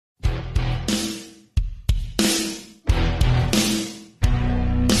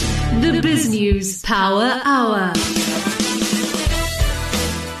BizNews Power Hour.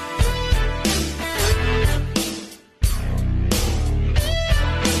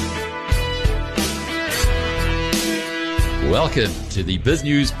 Welcome to the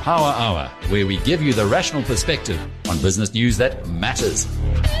BizNews Power Hour, where we give you the rational perspective on business news that matters.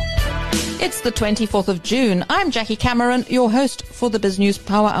 It's the 24th of June. I'm Jackie Cameron, your host for the BizNews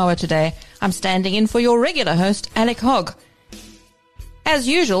Power Hour today. I'm standing in for your regular host, Alec Hogg. As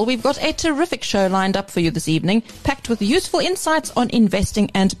usual, we've got a terrific show lined up for you this evening, packed with useful insights on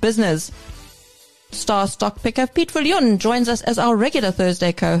investing and business. Star stock picker Piet Viljoen joins us as our regular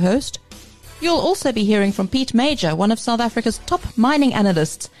Thursday co-host. You'll also be hearing from Piet Major, one of South Africa's top mining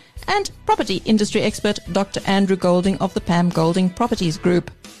analysts, and property industry expert Dr. Andrew Golding of the Pam Golding Properties Group.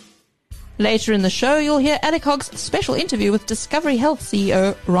 Later in the show, you'll hear Alec Hogg's special interview with Discovery Health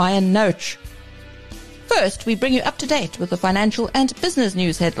CEO Ryan Noach. First, we bring you up to date with the financial and business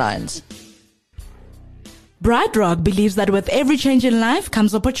news headlines. BrightRock believes that with every change in life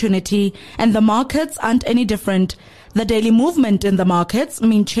comes opportunity, and the markets aren't any different. The daily movement in the markets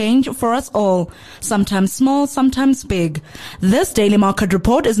mean change for us all, sometimes small, sometimes big. This daily market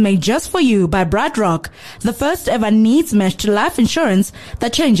report is made just for you by BrightRock, the first ever needs-matched life insurance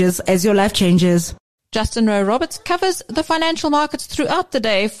that changes as your life changes. Justin Rowe-Roberts covers the financial markets throughout the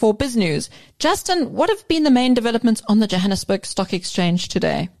day for BizNews. Justin, what have been the main developments on the Johannesburg Stock Exchange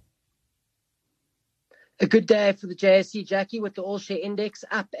today? A good day for the JSE, Jackie, with the all-share index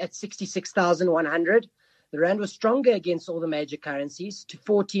up at 66,100. The rand was stronger against all the major currencies to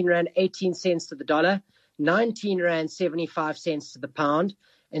 14 rand 18 cents to the dollar, 19 rand 75 cents to the pound,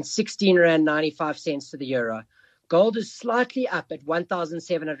 and 16 rand 95 cents to the euro. Gold is slightly up at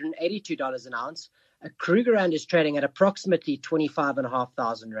 $1,782 an ounce. A Kruger rand is trading at approximately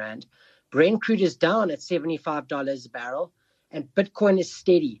 25,500 rand. Brent crude is down at $75 a barrel, and Bitcoin is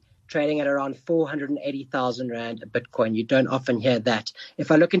steady, trading at around 480,000 rand a Bitcoin. You don't often hear that.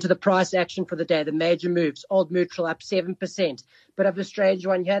 If I look into the price action for the day, the major moves, Old Mutual up 7%. Bit of a strange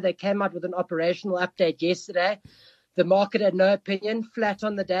one here. They came out with an operational update yesterday. The market had no opinion, flat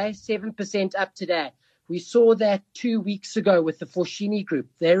on the day, 7% up today. We saw that 2 weeks ago with the Forshini Group.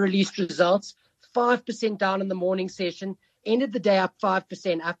 They released results, 5% down in the morning session, ended the day up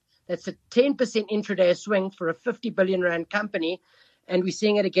 5% up. That's a 10% intraday swing for a 50 billion rand company. And we're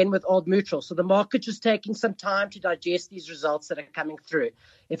seeing it again with Old Mutual. So the market just taking some time to digest these results that are coming through.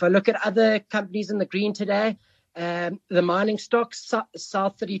 If I look at other companies in the green today, the mining stocks,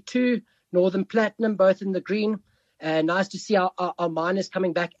 South 32, Northern Platinum, both in the green. Nice to see our miners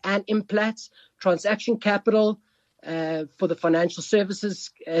coming back, and Implats. Transaction Capital for the financial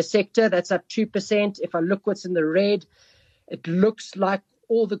services sector, that's up 2%. If I look what's in the red, it looks like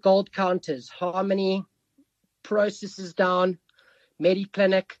all the gold counters, Harmony, Processes down,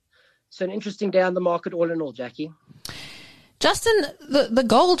 Mediclinic. So an interesting day on the market all in all, Jackie. Justin, the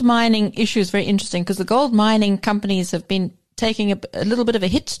gold mining issue is very interesting because the gold mining companies have been taking a little bit of a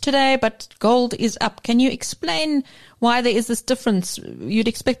hit today, but gold is up. Can you explain why there is this difference? You'd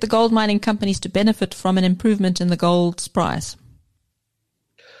expect the gold mining companies to benefit from an improvement in the gold's price.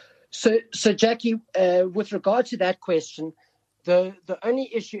 So Jackie, with regard to that question, the only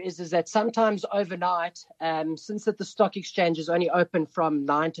issue is that sometimes overnight, since that the stock exchange is only open from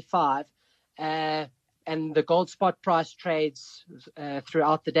 9 to 5, and the gold spot price trades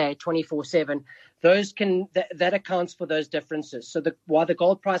throughout the day, 24/7, that accounts for those differences. So while the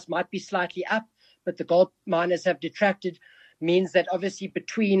gold price might be slightly up, but the gold miners have detracted, means that obviously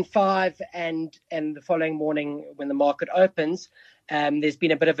between 5 and the following morning when the market opens, there's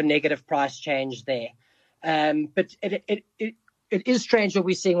been a bit of a negative price change there. But it is strange what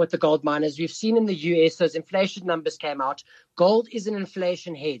we're seeing with the gold miners. We've seen in the US, those inflation numbers came out. Gold is an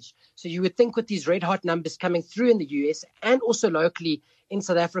inflation hedge. So you would think with these red hot numbers coming through in the US and also locally in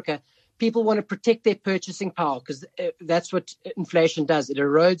South Africa, people want to protect their purchasing power because that's what inflation does. It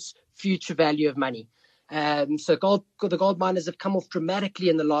erodes future value of money. So the gold miners have come off dramatically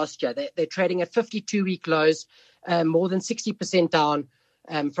in the last year. They're trading at 52-week lows, more than 60% down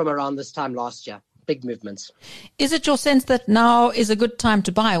from around this time last year. Big movements. Is it your sense that now is a good time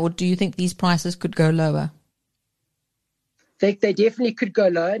to buy, or do you think these prices could go lower? They definitely could go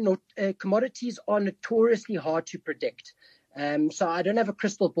lower. Commodities are notoriously hard to predict. So I don't have a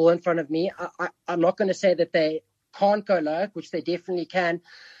crystal ball in front of me. I'm not going to say that they can't go lower, which they definitely can.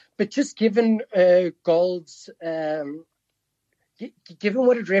 But just given gold's, given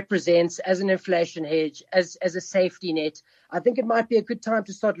what it represents as an inflation hedge, as a safety net, I think it might be a good time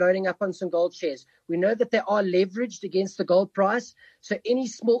to start loading up on some gold shares. We know that they are leveraged against the gold price. So any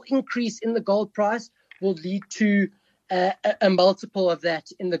small increase in the gold price will lead to a multiple of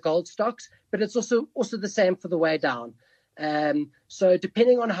that in the gold stocks, but it's also the same for the way down. So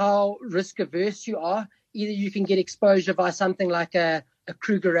depending on how risk averse you are, either you can get exposure by something like a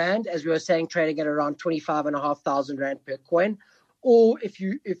Kruger Rand, as we were saying, trading at around 25,500 Rand per coin, or if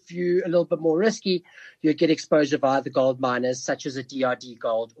you're a little bit more risky, you'll get exposure via the gold miners, such as a DRD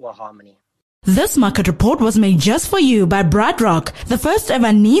Gold or Harmony. This market report was made just for you by BrightRock, the first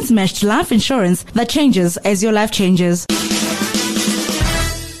ever needs-matched life insurance that changes as your life changes.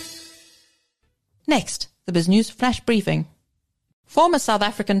 Next, the BizNews Flash Briefing. Former South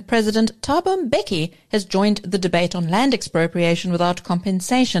African President Thabo Mbeki has joined the debate on land expropriation without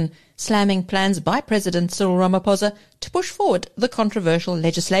compensation, slamming plans by President Cyril Ramaphosa to push forward the controversial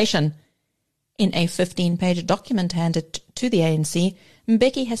legislation. In a 15-page document handed to the ANC,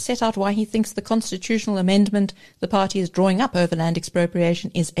 Mbeki has set out why he thinks the constitutional amendment the party is drawing up over land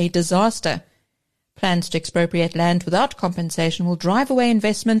expropriation is a disaster. Plans to expropriate land without compensation will drive away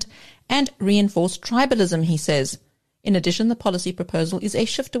investment and reinforce tribalism, he says. In addition, the policy proposal is a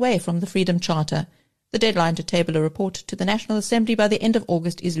shift away from the Freedom Charter. The deadline to table a report to the National Assembly by the end of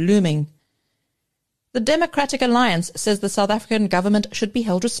August is looming. The Democratic Alliance says the South African government should be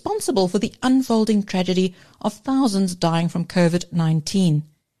held responsible for the unfolding tragedy of thousands dying from COVID-19.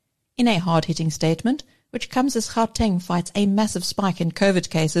 In a hard-hitting statement, which comes as Gauteng fights a massive spike in COVID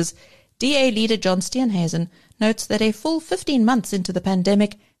cases, DA leader John Steenhuisen notes that a full 15 months into the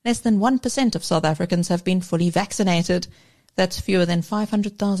pandemic, less than 1% of South Africans have been fully vaccinated. That's fewer than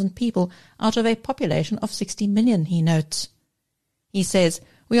 500,000 people out of a population of 60 million, he notes. He says,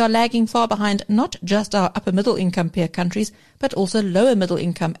 we are lagging far behind not just our upper middle income peer countries, but also lower middle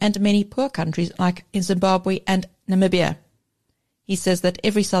income and many poor countries like in Zimbabwe and Namibia. He says that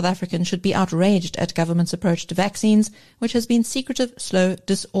every South African should be outraged at government's approach to vaccines, which has been secretive, slow,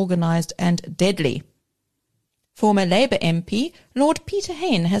 disorganized and deadly. Former Labour MP Lord Peter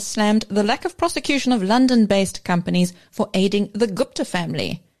Hain has slammed the lack of prosecution of London-based companies for aiding the Gupta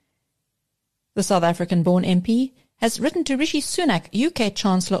family. The South African-born MP has written to Rishi Sunak, UK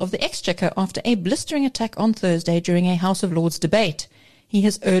Chancellor of the Exchequer, after a blistering attack on Thursday during a House of Lords debate. He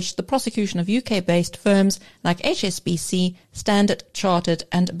has urged the prosecution of UK-based firms like HSBC, Standard Chartered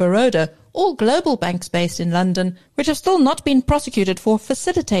and Baroda, all global banks based in London, which have still not been prosecuted for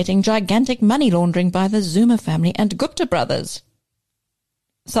facilitating gigantic money laundering by the Zuma family and Gupta brothers.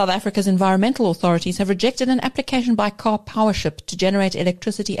 South Africa's environmental authorities have rejected an application by Car Powership to generate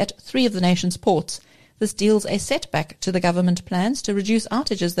electricity at 3 of the nation's ports. This deals a setback to the government plans to reduce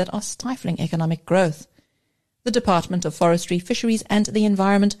outages that are stifling economic growth. The Department of Forestry, Fisheries and the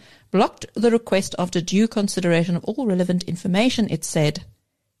Environment blocked the request after due consideration of all relevant information, it said.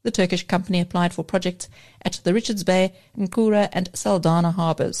 The Turkish company applied for projects at the Richards Bay, Nkura and Saldanha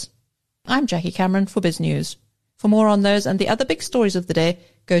harbours. I'm Jackie Cameron for BizNews. For more on those and the other big stories of the day,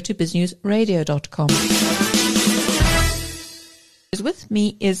 go to biznewsradio.com. With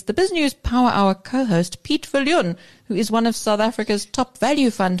me is the BizNews Power Hour co-host Piet Viljoen, who is one of South Africa's top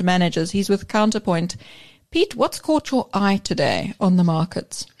value fund managers. He's with Counterpoint. Piet, what's caught your eye today on the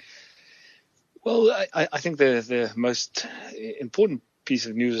markets? Well, I think the most important piece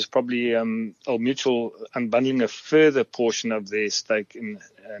of news is probably Old Mutual unbundling a further portion of their stake in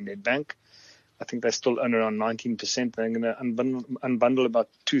Nedbank. I think they still own around 19%. They're going to unbundle about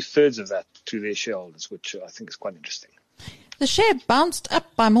 2/3 of that to their shareholders, which I think is quite interesting. The share bounced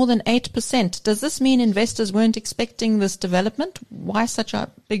up by more than 8%. Does this mean investors weren't expecting this development? Why such a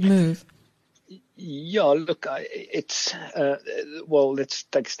big move? Yeah, look, well, let's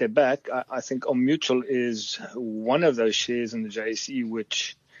take a step back. I think Old Mutual is one of those shares in the JSE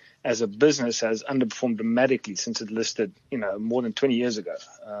which, as a business, has underperformed dramatically since it listed, more than 20 years ago.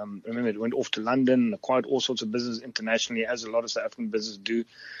 Remember, it went off to London, acquired all sorts of business internationally, as a lot of South African businesses do,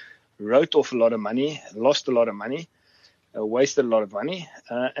 wrote off a lot of money, lost a lot of money, wasted a lot of money,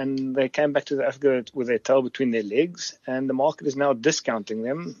 and they came back to South Africa with their tail between their legs, and the market is now discounting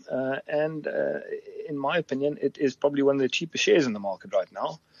them. And in my opinion, it is probably one of the cheapest shares in the market right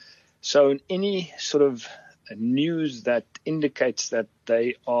now. So in any sort of news that indicates that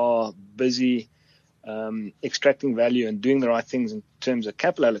they are busy extracting value and doing the right things in terms of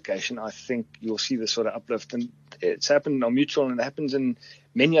capital allocation, I think you'll see this sort of uplift. And it's happened on Mutual, and it happens in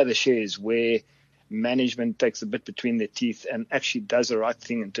many other shares where management takes a bit between their teeth and actually does the right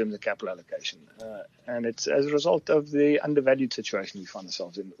thing in terms of capital allocation. And it's as a result of the undervalued situation we find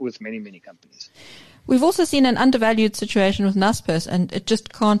ourselves in with many, many companies. We've also seen an undervalued situation with Naspers, and it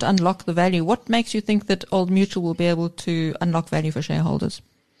just can't unlock the value. What makes you think that Old Mutual will be able to unlock value for shareholders?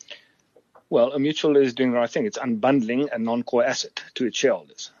 Well, Old Mutual is doing the right thing. It's unbundling a non-core asset to its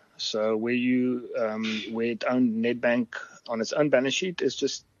shareholders. So where it owned Nedbank on its own balance sheet, is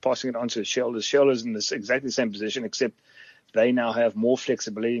just passing it on to shareholders. Shareholders in this exactly the same position, except they now have more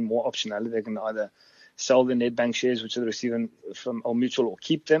flexibility, more optionality. They can either sell the Nedbank shares, which they're receiving from Old Mutual, or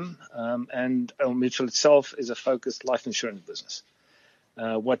keep them. And Old Mutual itself is a focused life insurance business.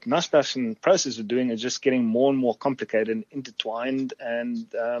 What Naspers and Prosus are doing is just getting more and more complicated and intertwined. And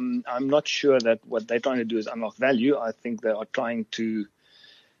I'm not sure that what they're trying to do is unlock value. I think they are trying to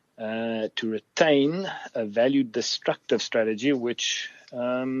retain a value destructive strategy, which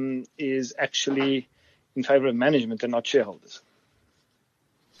is actually in favor of management and not shareholders.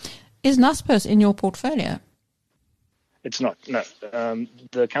 Is Naspers in your portfolio? It's not, no.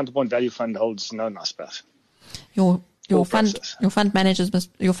 The Counterpoint Value Fund holds no Naspers. Your fund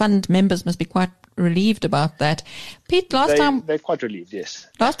members must be quite relieved about that. Pete, they're quite relieved, yes.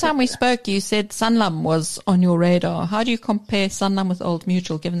 Last time we spoke, you said Sanlam was on your radar. How do you compare Sanlam with Old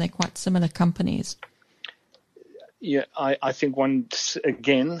Mutual, given they're quite similar companies? Yeah, I think once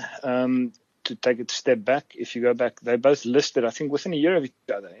again, to take a step back, if you go back, they both listed, I think, within a year of each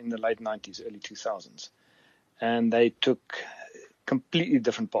other in the late 90s, early 2000s. And they took completely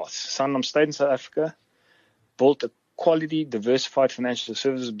different paths. Sanlam stayed in South Africa, built a quality, diversified financial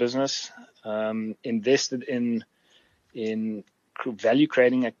services business, invested in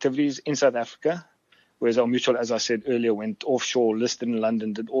value-creating activities in South Africa, whereas Old Mutual, as I said earlier, went offshore, listed in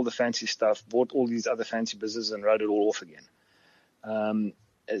London, did all the fancy stuff, bought all these other fancy businesses and wrote it all off again.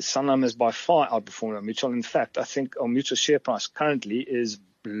 Sanlam has by far outperformed Old Mutual. In fact, I think Old Mutual's share price currently is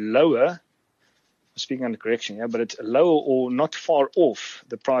lower, I'm speaking under correction here, but it's lower or not far off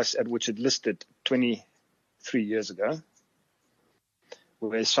the price at which it listed 23 years ago,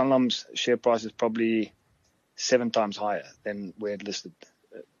 whereas Sanlam's share price is probably 7 times higher than where it listed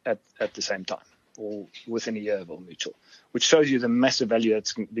at the same time, or within a year of Old Mutual, which shows you the massive value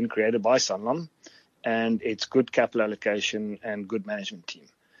that's been created by Sanlam and its good capital allocation and good management team.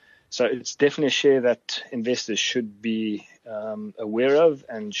 So it's definitely a share that investors should be aware of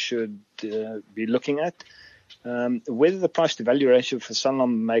and should be looking at. Whether the price to value ratio for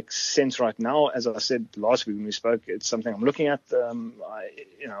Sanlam makes sense right now, as I said last week when we spoke, it's something I'm looking at.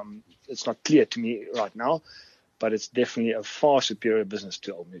 It's not clear to me right now, but it's definitely a far superior business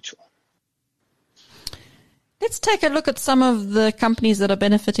to Old Mutual. Let's take a look at some of the companies that are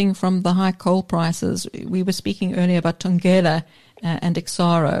benefiting from the high coal prices. We were speaking earlier about Thungela and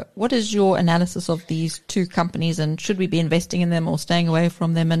Exxaro. What is your analysis of these two companies, and should we be investing in them or staying away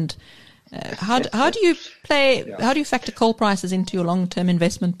from them? And how do you factor coal prices into your long-term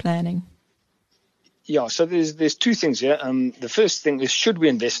investment planning? Yeah, so there's two things here. The first thing is, should we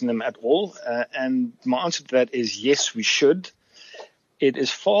invest in them at all? And my answer to that is yes, we should. It is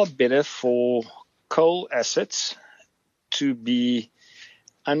far better for coal assets to be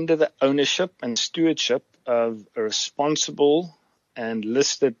under the ownership and stewardship of a responsible and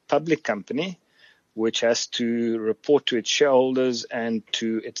listed public company, which has to report to its shareholders and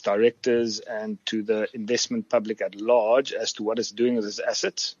to its directors and to the investment public at large as to what it's doing with its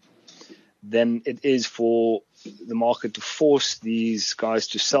assets, than it is for the market to force these guys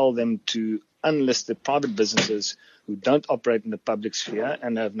to sell them to unlisted private businesses who don't operate in the public sphere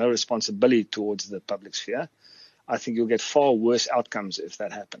and have no responsibility towards the public sphere. I think you'll get far worse outcomes if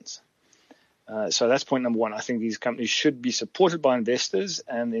that happens. So that's point number one. I think these companies should be supported by investors,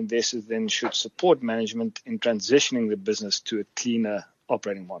 and investors then should support management in transitioning the business to a cleaner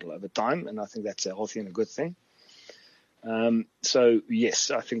operating model over time. And I think that's a healthy and a good thing. So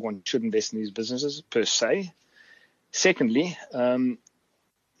yes, I think one should invest in these businesses per se. Secondly,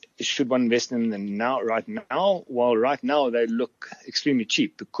 should one invest in them right now? Well, right now they look extremely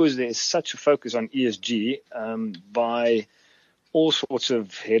cheap because there is such a focus on ESG by all sorts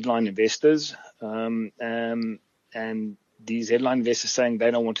of headline investors, and these headline investors saying they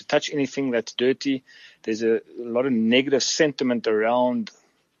don't want to touch anything that's dirty. There's a lot of negative sentiment around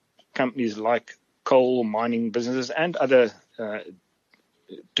companies like coal mining businesses and other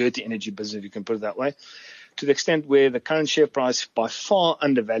dirty energy businesses, if you can put it that way, to the extent where the current share price by far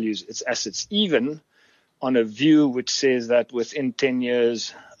undervalues its assets, even on a view which says that within 10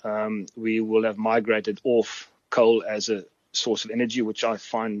 years we will have migrated off coal as a source of energy, which I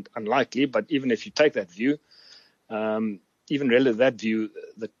find unlikely. But even if you take that view, even relative to that view,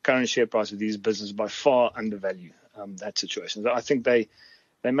 the current share price of these businesses by far undervalue that situation. So I think they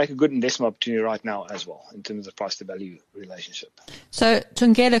make a good investment opportunity right now as well in terms of price to value relationship. So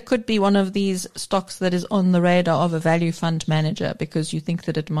Thungela could be one of these stocks that is on the radar of a value fund manager because you think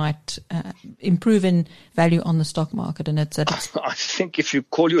that it might improve in value on the stock market, and it's at its... I think if you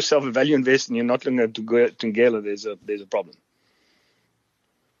call yourself a value investor and you're not looking at Thungela, there's a problem.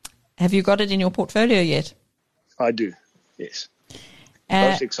 Have you got it in your portfolio yet? I do, yes.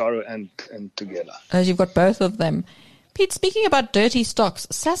 Both Exxaro and Together. As you've got both of them. Piet, speaking about dirty stocks,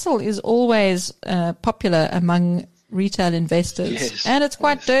 Sasol is always popular among retail investors. Yes, and it's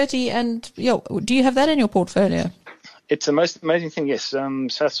quite dirty. And do you have that in your portfolio? It's the most amazing thing, yes.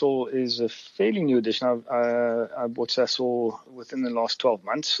 Sasol is a fairly new addition. I bought Sasol within the last 12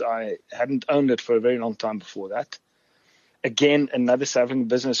 months. I hadn't owned it for a very long time before that. Again, another South African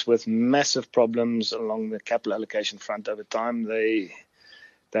business with massive problems along the capital allocation front over time. They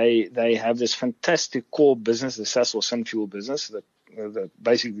have this fantastic core business, the Sasol Synfuel business,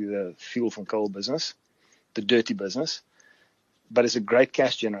 basically the fuel from coal business, the dirty business. But it's a great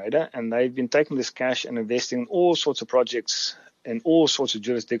cash generator, and they've been taking this cash and investing in all sorts of projects in all sorts of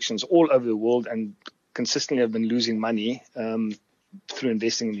jurisdictions all over the world, and consistently have been losing money through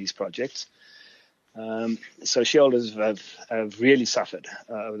investing in these projects. So shareholders have really suffered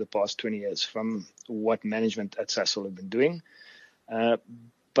over the past 20 years from what management at Sasol have been doing.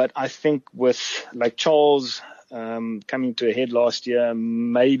 But I think with Lake Charles coming to a head last year,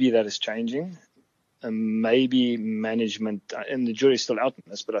 maybe that is changing. And maybe management, and the jury's still out on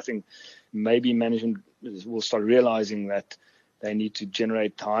this, but I think maybe management will start realizing that they need to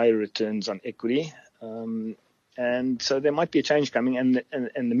generate higher returns on equity. And so there might be a change coming. And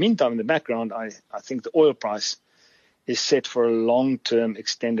in the meantime, in the background, I think the oil price is set for a long-term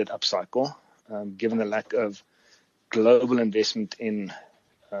extended upcycle, given the lack of global investment in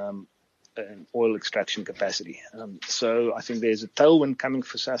oil extraction capacity. So I think there's a tailwind coming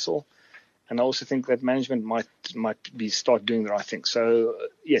for Sasol. And I also think that management might start doing the right thing. So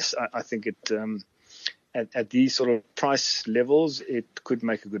yes, I think it at these sort of price levels, it could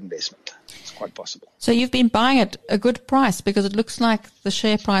make a good investment. It's quite possible. So you've been buying at a good price, because it looks like the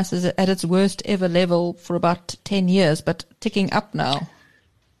share price is at its worst ever level for about 10 years, but ticking up now.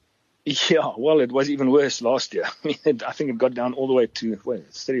 Yeah, well, it was even worse last year. I mean, I think it got down all the way to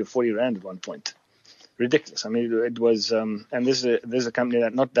 30 or 40 rand at one point. Ridiculous. I mean, it was, and this is a company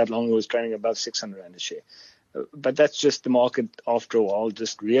that not that long ago was trading above 600 rand a share. But that's just the market after a while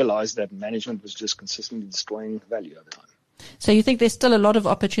just realized that management was just consistently destroying value over time. So you think there's still a lot of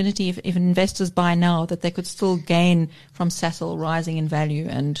opportunity if investors buy now, that they could still gain from Sasol rising in value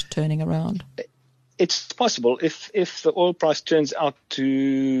and turning around? It's possible. If the oil price turns out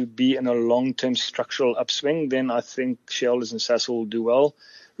to be in a long-term structural upswing, then I think shareholders in Sasol will do well,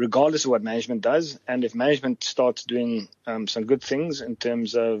 regardless of what management does. And if management starts doing some good things in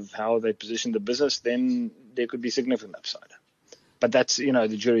terms of how they position the business, then there could be significant upside. But that's,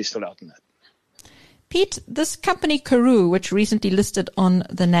 the jury's still out on that. Piet, this company Karoo, which recently listed on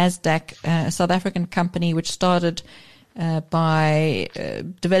the NASDAQ, a South African company which started by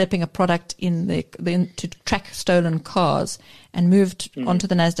developing a product to track stolen cars, and moved onto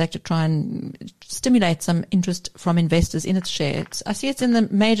the NASDAQ to try and stimulate some interest from investors in its shares. I see it's in the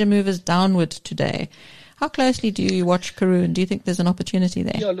major movers downward today. How closely do you watch Karoo, and do you think there's an opportunity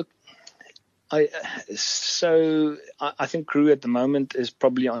there? Yeah, look, I think Karoo at the moment is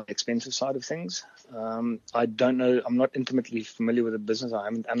probably on the expensive side of things. I don't know. I'm not intimately familiar with the business. I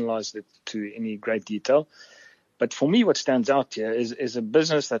haven't analyzed it to any great detail. But for me, what stands out here is a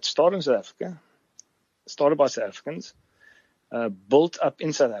business that started in South Africa, started by South Africans, built up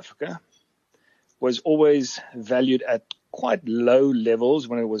in South Africa, was always valued at quite low levels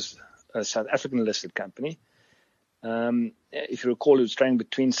when it was a South African listed company. If you recall, it was trading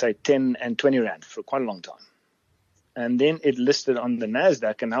between, say, 10 and 20 rand for quite a long time. And then it listed on the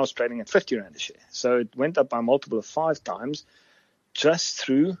NASDAQ, and now it's trading at 50 rand a share. So it went up by a multiple of 5 times just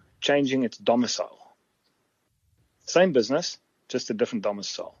through changing its domicile. Same business, just a different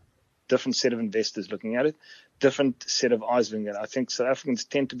domicile, different set of investors looking at it, different set of eyes looking at it. I think South Africans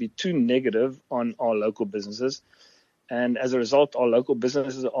tend to be too negative on our local businesses. And as a result, our local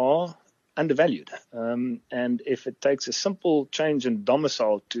businesses are undervalued. And if it takes a simple change in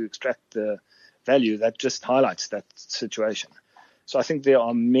domicile to extract the value, that just highlights that situation. So I think there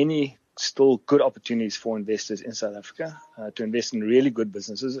are many still good opportunities for investors in South Africa to invest in really good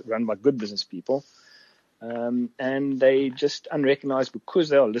businesses run by good business people. And they just unrecognized because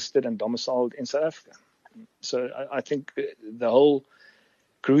they are listed and domiciled in South Africa. So I think the whole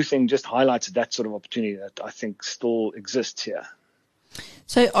Karoo thing just highlights that sort of opportunity that I think still exists here.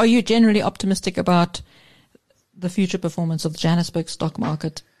 So are you generally optimistic about the future performance of the Johannesburg stock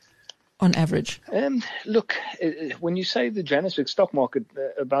market on average? Look, when you say the Johannesburg stock market,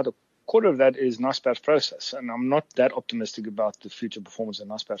 about a quarter of that is Naspers process. And I'm not that optimistic about the future performance of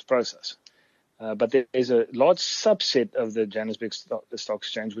Naspers process. But there is a large subset of the Johannesburg Stock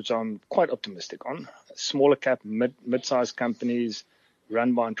Exchange, which I'm quite optimistic on. Smaller cap, mid-sized companies,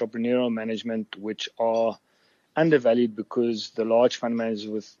 run by entrepreneurial management, which are undervalued because the large fund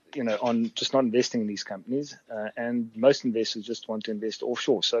managers on just not investing in these companies, and most investors just want to invest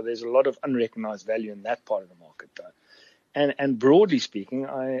offshore. So there's a lot of unrecognized value in that part of the market, though. And broadly speaking,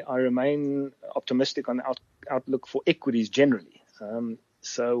 I remain optimistic on the outlook for equities generally.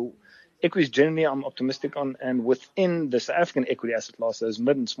 So equities generally I'm optimistic on, and within the South African equity asset class, those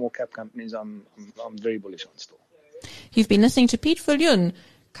mid and small cap companies I'm very bullish on still. You've been listening to Piet Viljoen,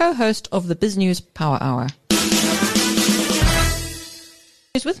 co-host of the BizNews Power Hour.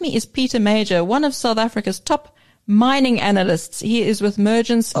 With me is Peter Major, one of South Africa's top mining analysts. He is with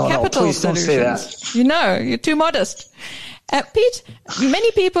Mergence Capital please Solutions. Don't say that. You know, you're too modest. Pete,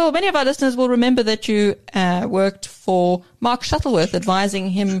 many of our listeners will remember that you worked for Mark Shuttleworth, advising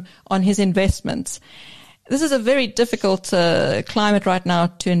him on his investments. This is a very difficult climate right now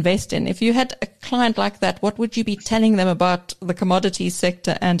to invest in. If you had a client like that, what would you be telling them about the commodities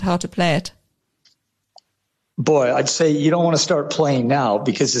sector and how to play it? Boy, I'd say you don't want to start playing now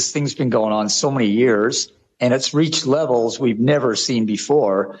because this thing's been going on so many years and it's reached levels we've never seen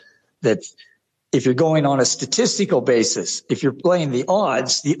before, that if you're going on a statistical basis, if you're playing the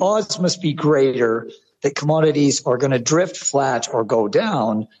odds must be greater that commodities are going to drift flat or go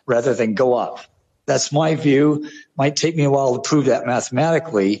down rather than go up. That's my view. Might take me a while to prove that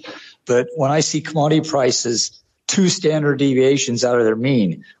mathematically, but when I see commodity prices 2 standard deviations out of their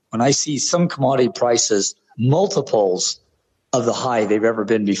mean, when I see some commodity prices multiples of the high they've ever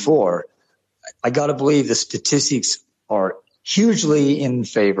been before, I got to believe the statistics are hugely in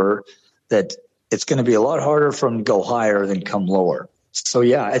favor that it's going to be a lot harder for them to go higher than come lower. So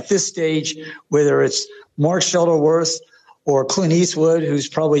yeah, at this stage, whether it's Mark Shuttleworth or Clint Eastwood, who's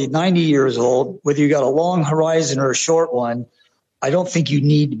probably 90 years old, whether you got a long horizon or a short one, I don't think you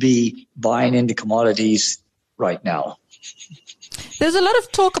need to be buying into commodities right now. There's a lot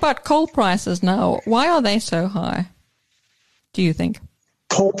of talk about coal prices now. Why are they so high, do you think?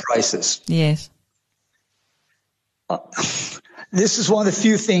 Coal prices? Yes. This is one of the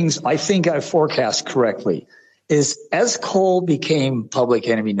few things I think I forecast correctly, is as coal became public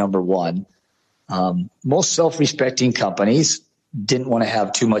enemy number one, most self-respecting companies didn't want to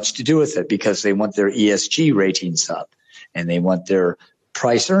have too much to do with it because they want their ESG ratings up and they want their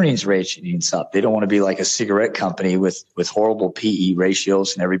price earnings ratings up. They don't want to be like a cigarette company with horrible PE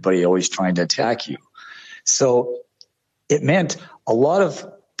ratios and everybody always trying to attack you. So it meant a lot of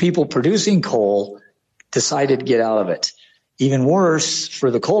people producing coal decided to get out of it. Even worse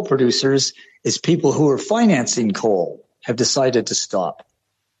for the coal producers is people who are financing coal have decided to stop.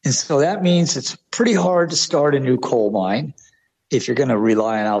 And so that means it's pretty hard to start a new coal mine if you're going to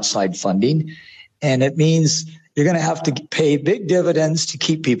rely on outside funding. And it means you're going to have to pay big dividends to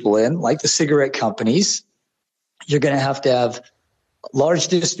keep people in, like the cigarette companies. You're going to have large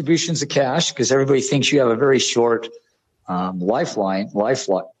distributions of cash because everybody thinks you have a very short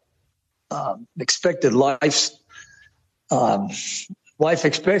expected life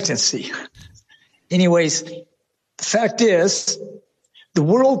expectancy. Anyways, the fact is, the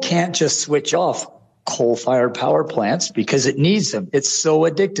world can't just switch off coal-fired power plants because it needs them. It's so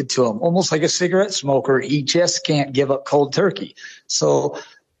addicted to them, almost like a cigarette smoker. He just can't give up cold turkey. So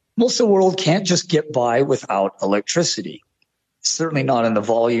most of the world can't just get by without electricity, certainly not in the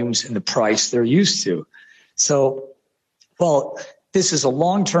volumes and the price they're used to. So, well, this is a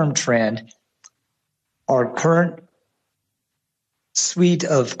long-term trend. Our current suite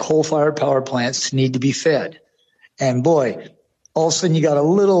of coal-fired power plants need to be fed. And boy, all of a sudden you got a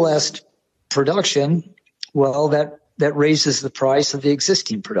little less production. Well, that raises the price of the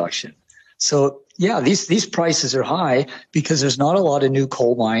existing production. So yeah, these prices are high because there's not a lot of new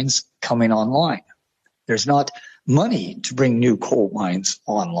coal mines coming online. There's not money to bring new coal mines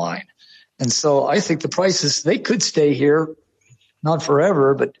online. And so I think the prices, they could stay here, not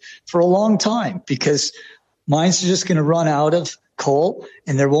forever, but for a long time, because mines are just going to run out of coal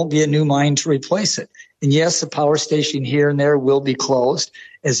and there won't be a new mine to replace it. And yes, a power station here and there will be closed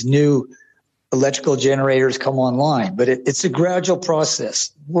as new electrical generators come online, but it's a gradual process.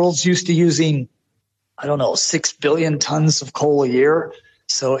 The world's used to using, 6 billion tons of coal a year.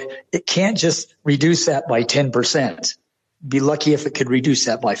 So it can't just reduce that by 10%. Be lucky if it could reduce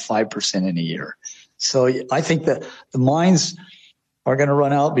that by 5% in a year. So I think that the mines are going to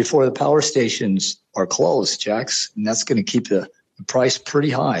run out before the power stations are closed, Jax, and that's going to keep the price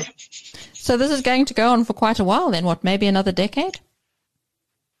pretty high. So this is going to go on for quite a while then, maybe another decade?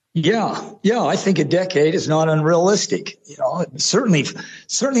 Yeah, I think a decade is not unrealistic. Certainly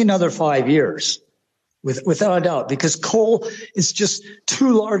another 5 years, without a doubt, because coal is just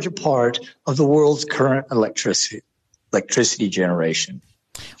too large a part of the world's current electricity electricity generation.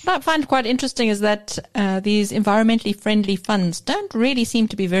 What I find quite interesting is that these environmentally friendly funds don't really seem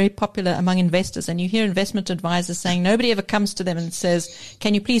to be very popular among investors. And you hear investment advisors saying nobody ever comes to them and says,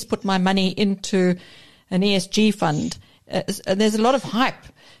 can you please put my money into an ESG fund? There's a lot of hype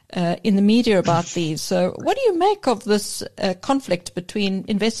in the media about these. So what do you make of this conflict between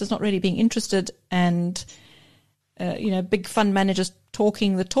investors not really being interested and, big fund managers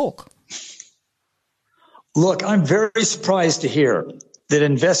talking the talk? Look, I'm very surprised to hear that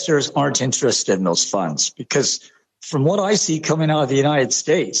investors aren't interested in those funds, because from what I see coming out of the United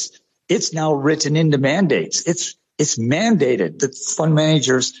States, it's now written into mandates. It's mandated that fund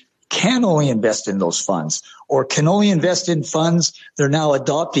managers can only invest in those funds, or can only invest in funds. They're now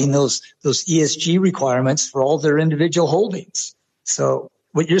adopting those ESG requirements for all their individual holdings. So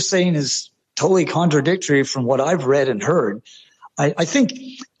what you're saying is totally contradictory from what I've read and heard. I think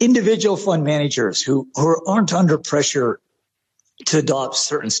individual fund managers who aren't under pressure to adopt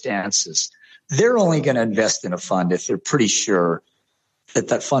certain stances, they're only going to invest in a fund if they're pretty sure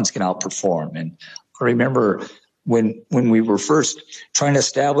that fund's going to outperform. And I remember when we were first trying to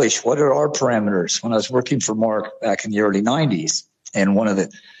establish what are our parameters when I was working for Mark back in the early 90s. And one of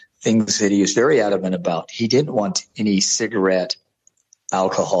the things that he was very adamant about, he didn't want any cigarette,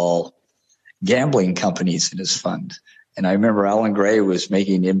 alcohol, gambling companies in his fund. And I remember Alan Gray was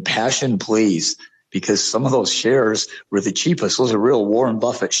making impassioned pleas because some of those shares were the cheapest. Those are real Warren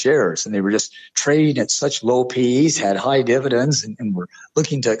Buffett shares, and they were just trading at such low PEs, had high dividends, and were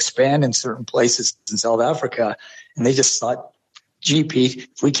looking to expand in certain places in South Africa. And they just thought, gee, Pete,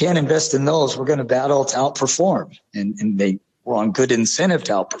 if we can't invest in those, we're going to battle to outperform. And they were on good incentive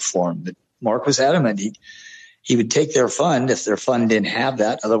to outperform. But Mark was adamant. He would take their fund if their fund didn't have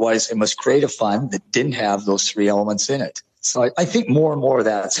that. Otherwise, they must create a fund that didn't have those three elements in it. So I think more and more of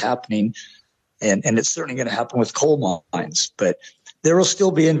that's happening. And it's certainly going to happen with coal mines. But there will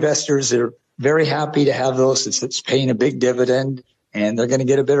still be investors that are very happy to have those. It's paying a big dividend, and they're going to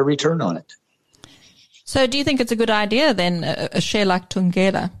get a better return on it. So do you think it's a good idea, then, a share like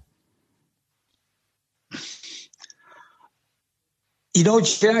Thungela?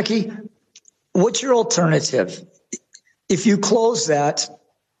 Jackie, what's your alternative? If you close that,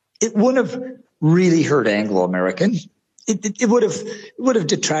 it wouldn't have really hurt Anglo American. It would have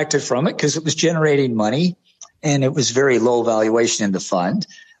detracted from it because it was generating money and it was very low valuation in the fund.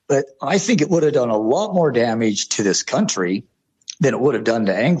 But I think it would have done a lot more damage to this country than it would have done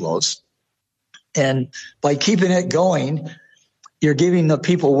to Anglos. And by keeping it going, you're giving the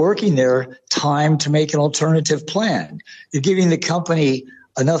people working there time to make an alternative plan. You're giving the company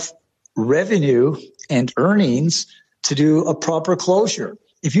enough revenue and earnings to do a proper closure.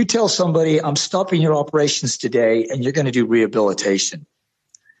 If you tell somebody, I'm stopping your operations today and you're going to do rehabilitation,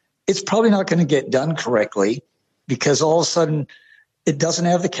 it's probably not going to get done correctly because all of a sudden it doesn't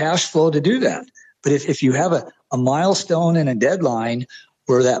have the cash flow to do that. But if you have a milestone and a deadline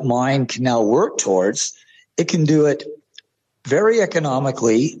where that mine can now work towards, it can do it very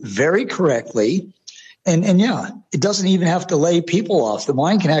economically, very correctly. And yeah, it doesn't even have to lay people off. The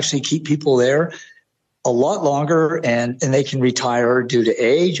mine can actually keep people there a lot longer, and they can retire due to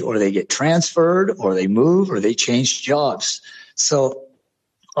age, or they get transferred, or they move, or they change jobs. So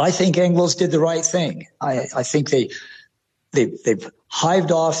I think Anglos did the right thing. I think they've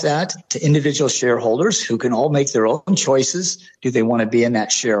hived off that to individual shareholders who can all make their own choices. Do they want to be in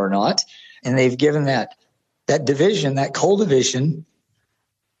that share or not? And they've given that division, that coal division,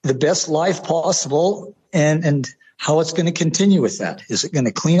 the best life possible, and how it's going to continue with that. Is it going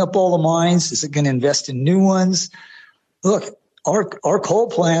to clean up all the mines? Is it going to invest in new ones? Look, our coal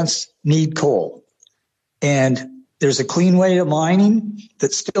plants need coal. And there's a clean way of mining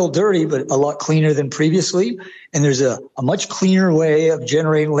that's still dirty, but a lot cleaner than previously. And there's a much cleaner way of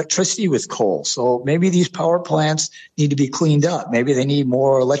generating electricity with coal. So maybe these power plants need to be cleaned up. Maybe they need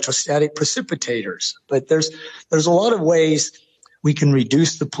more electrostatic precipitators. But there's a lot of ways we can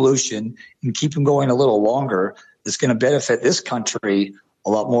reduce the pollution and keep them going a little longer. It's going to benefit this country a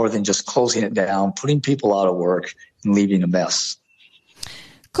lot more than just closing it down, putting people out of work, and leaving a mess.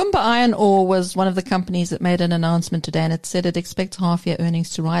 Kumba Iron Ore was one of the companies that made an announcement today, and it said it expects half-year earnings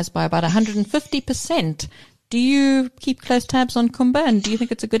to rise by about 150%. Do you keep close tabs on Kumba, and do you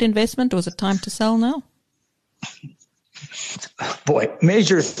think it's a good investment, or is it time to sell now? Boy,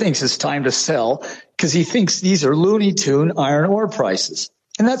 Major thinks it's time to sell because he thinks these are Looney Tune iron ore prices.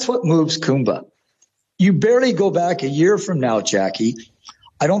 And that's what moves Kumba. You barely go back a year from now, Jackie.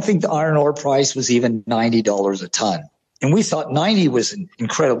 I don't think the iron ore price was even $90 a ton. And we thought 90 was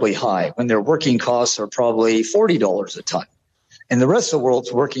incredibly high when their working costs are probably $40 a ton. And the rest of the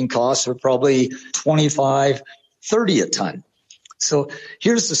world's working costs are probably 25 30 a ton. So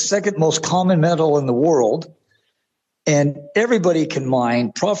here's the second most common metal in the world, and everybody can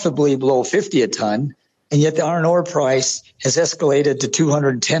mine profitably below 50 a ton, and yet the iron ore price has escalated to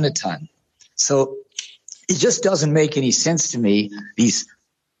 210 a ton. So it just doesn't make any sense to me, these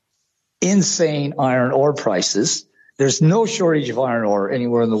insane iron ore prices. There's no shortage of iron ore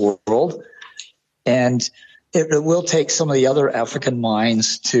anywhere in the world, and it will take some of the other African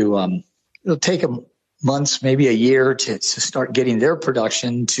mines to it'll take them months, maybe a year to start getting their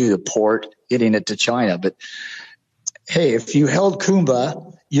production to the port, getting it to China. But hey, if you held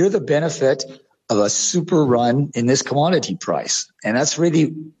Kumba, you're the benefit of a super run in this commodity price. And that's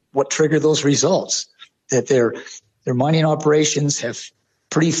really what triggered those results, that their mining operations have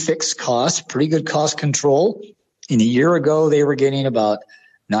pretty fixed costs, pretty good cost control. In a year ago, they were getting about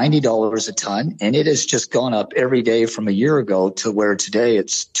 $90 a ton, and it has just gone up every day from a year ago to where today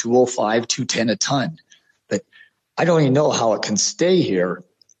it's $205, $210 a ton. But I don't even know how it can stay here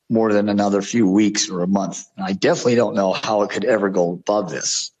more than another few weeks or a month. And I definitely don't know how it could ever go above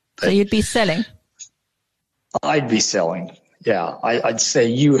this. But so you'd be selling? I'd be selling. Yeah, I'd say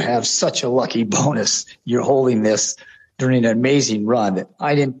you have such a lucky bonus. You're holding this during an amazing run that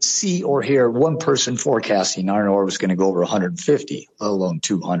I didn't see or hear one person forecasting iron ore was going to go over 150, let alone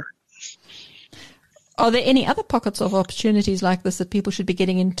 200. Are there any other pockets of opportunities like this that people should be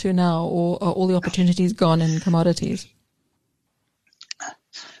getting into now, or are all the opportunities gone in commodities?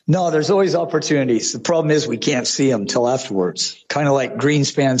 No, there's always opportunities. The problem is we can't see them till afterwards. Kind of like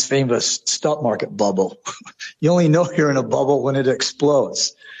Greenspan's famous stock market bubble. You only know you're in a bubble when it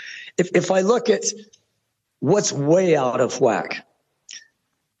explodes. If I look at what's way out of whack,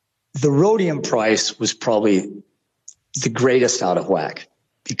 the rhodium price was probably the greatest out of whack,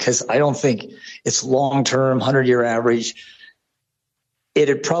 because I don't think it's long-term, 100-year average. It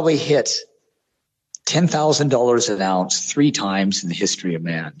had probably hit $10,000 an ounce 3 times in the history of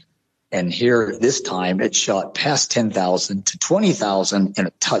man. And here, this time, it shot past 10,000 to 20,000, and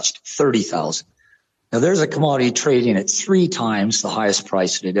it touched 30,000. Now, there's a commodity trading at 3 times the highest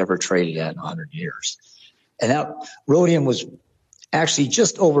price it had ever traded at in 100 years. And that rhodium was actually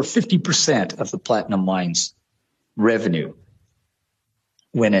just over 50% of the platinum mine's revenue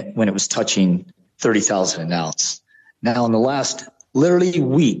when it was touching 30,000 an ounce. Now, in the last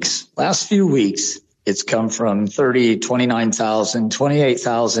few weeks, it's come from 30, 29,000,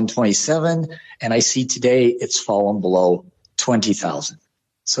 28,000, 27, and I see today it's fallen below 20,000.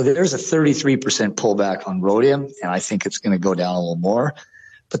 So there's a 33% pullback on rhodium, and I think it's going to go down a little more.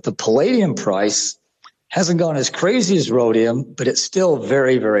 But the palladium price hasn't gone as crazy as rhodium, but it's still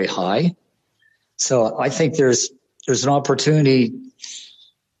very, very high. So I think there's an opportunity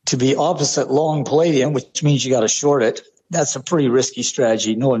to be opposite long palladium, which means you got to short it. That's a pretty risky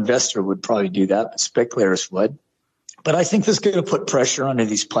strategy. No investor would probably do that, but speculators would. But I think this is going to put pressure onto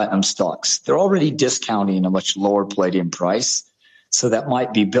these platinum stocks. They're already discounting a much lower palladium price, so that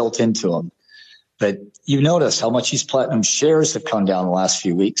might be built into them. But you notice how much these platinum shares have come down the last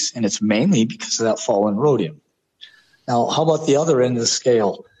few weeks, and it's mainly because of that fall in rhodium. Now, how about the other end of the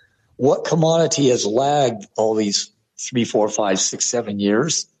scale? What commodity has lagged all these 3, 4, 5, 6, 7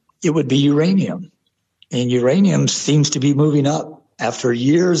 years? It would be uranium. And uranium seems to be moving up after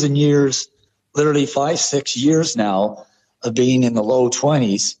years and years, literally 5, 6 years now of being in the low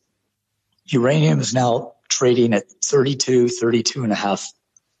 20s. Uranium is now trading at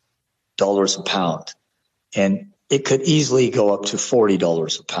 $32.5 a pound. And it could easily go up to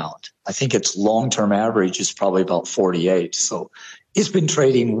 $40 a pound. I think its long-term average is probably about 48. So it's been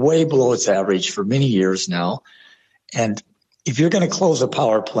trading way below its average for many years now. And if you're going to close a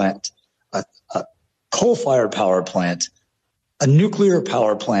power plant, a coal-fired power plant, a nuclear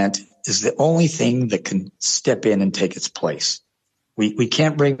power plant is the only thing that can step in and take its place. We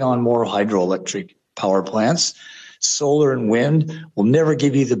can't bring on more hydroelectric power plants. Solar and wind will never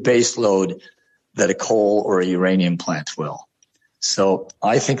give you the base load that a coal or a uranium plant will. So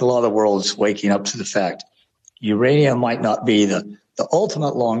I think a lot of the world is waking up to the fact uranium might not be the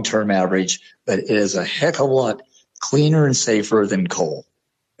ultimate long-term average, but it is a heck of a lot cleaner and safer than coal.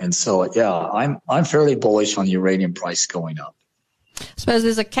 And so, yeah, I'm fairly bullish on the uranium price going up. I suppose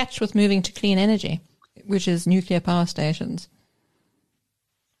there's a catch with moving to clean energy, which is nuclear power stations.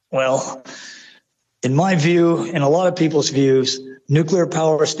 Well, in my view, and a lot of people's views, nuclear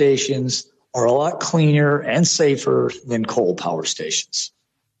power stations are a lot cleaner and safer than coal power stations.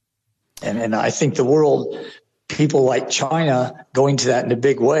 And I think the world, people like China going to that in a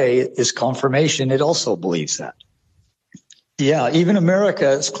big way is confirmation it also believes that. Yeah, even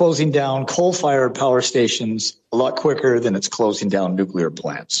America is closing down coal-fired power stations a lot quicker than it's closing down nuclear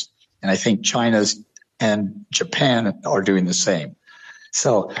plants. And I think China's and Japan are doing the same.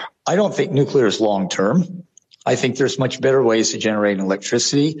 So I don't think nuclear is long-term. I think there's much better ways to generate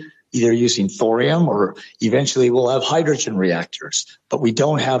electricity, either using thorium or eventually we'll have hydrogen reactors. But we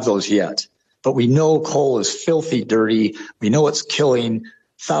don't have those yet. But we know coal is filthy dirty. We know it's killing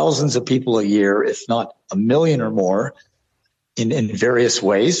thousands of people a year, if not 1 million or more, in various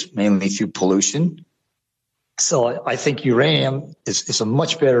ways, mainly through pollution. So I think uranium is a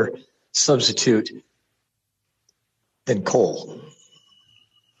much better substitute than coal.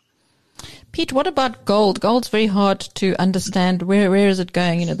 Piet, what about gold? Gold's very hard to understand. Where is it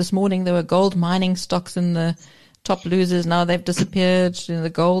going? This morning there were gold mining stocks in the top losers. Now they've disappeared. The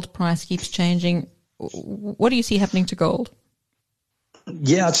gold price keeps changing. What do you see happening to gold?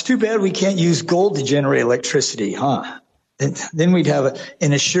 Yeah, it's too bad we can't use gold to generate electricity, huh? And then we'd have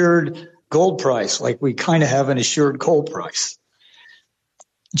an assured gold price, like we kind of have an assured coal price.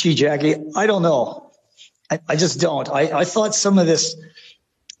 Gee, Jackie, I don't know. I just don't. I thought some of this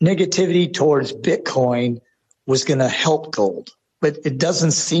negativity towards Bitcoin was going to help gold, but it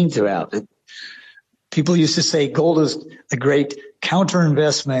doesn't seem to have. People used to say gold is a great counter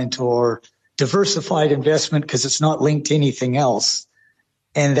investment or diversified investment because it's not linked to anything else.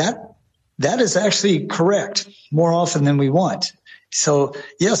 And that is actually correct more often than we want. So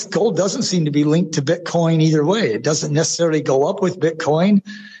yes, gold doesn't seem to be linked to Bitcoin either way. It doesn't necessarily go up with Bitcoin,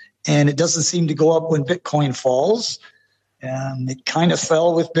 and it doesn't seem to go up when Bitcoin falls. It kind of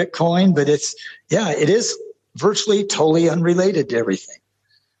fell with Bitcoin, but it is virtually totally unrelated to everything.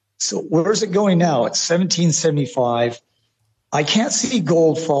 So where's it going now? It's 1775. I can't see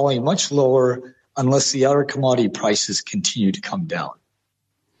gold falling much lower unless the other commodity prices continue to come down.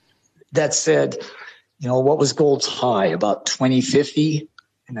 That said, what was gold's high? About 2050.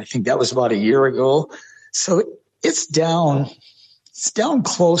 And I think that was about a year ago. So it's down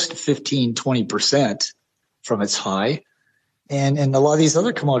close to 15, 20% from its high. And a lot of these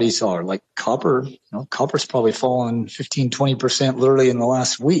other commodities are like copper. Copper's probably fallen 15, 20% literally in the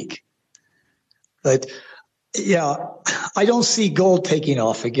last week. But yeah, I don't see gold taking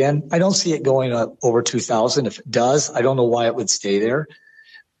off again. I don't see it going up over 2,000. If it does, I don't know why it would stay there.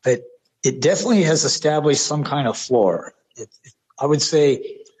 But it definitely has established some kind of floor. I would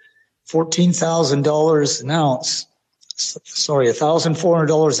say $14,000 an ounce. Sorry,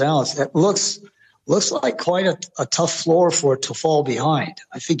 $1,400 an ounce. That looks like quite a tough floor for it to fall behind.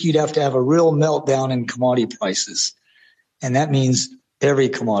 I think you'd have to have a real meltdown in commodity prices. And that means every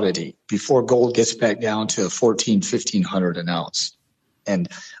commodity before gold gets back down to $1,400-1,500 an ounce. And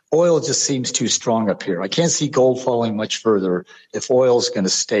oil just seems too strong up here. I can't see gold falling much further if oil's going to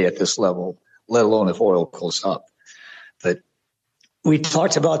stay at this level, let alone if oil goes up. But we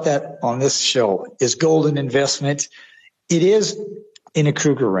talked about that on this show. Is gold an investment? It is in a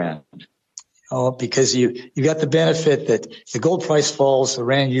Kruger rand. Because you got the benefit that if the gold price falls, the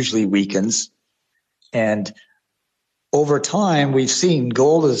rand usually weakens. And over time, we've seen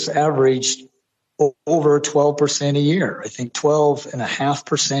gold has averaged over 12% a year. I think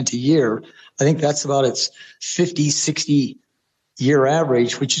 12.5% a year. I think that's about its 50, 60 year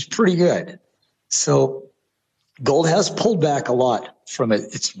average, which is pretty good. So gold has pulled back a lot from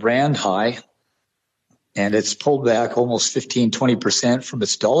its rand high, and it's pulled back almost 15, 20% from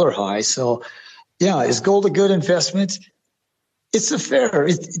its dollar high. So yeah, is gold a good investment?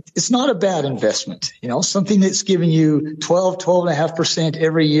 It's not a bad investment. Something that's giving you 12.5%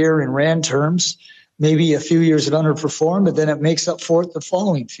 every year in rand terms. Maybe a few years it underperformed, but then it makes up for it the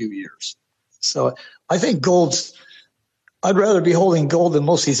following few years. So I think I'd rather be holding gold than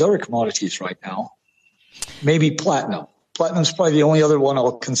most of these other commodities right now. Maybe platinum. Platinum's probably the only other one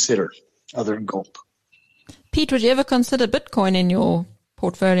I'll consider other than gold. Piet, would you ever consider Bitcoin in your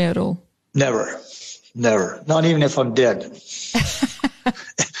portfolio at all? Never. Not even if I'm dead.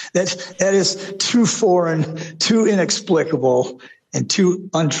 That is too foreign, too inexplicable, and too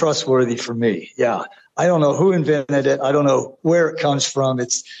untrustworthy for me. Yeah. I don't know who invented it. I don't know where it comes from.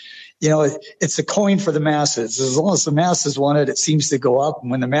 It's a coin for the masses. As long as the masses want it, it seems to go up.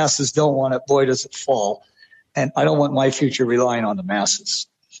 And when the masses don't want it, boy, does it fall. And I don't want my future relying on the masses.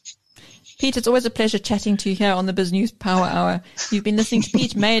 Piet, it's always a pleasure chatting to you here on the BizNews Power Hour. You've been listening to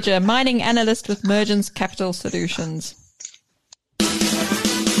Piet Major, mining analyst with Mergence Capital Solutions.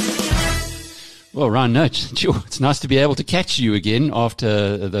 Well, Ryan Noach, it's nice to be able to catch you again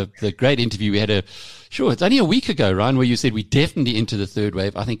after the great interview we had. It's only a week ago, Ryan, where you said we definitely enter the third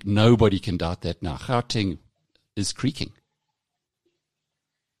wave. I think nobody can doubt that now. Gauteng is creaking.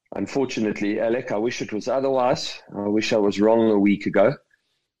 Unfortunately, Alec, I wish it was otherwise. I wish I was wrong a week ago.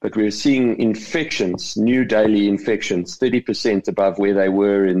 But we're seeing infections, new daily infections, 30% above where they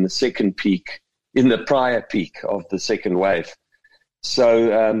were in the second peak in the prior peak of the second wave.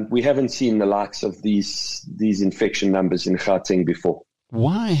 So we haven't seen the likes of these infection numbers in Gauteng before.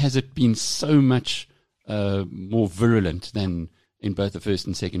 Why has it been so much more virulent than in both the first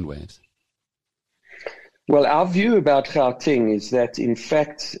and second waves? Well, our view about Gauteng is that, in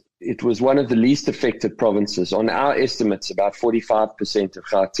fact, it was one of the least affected provinces. On our estimates, about 45% of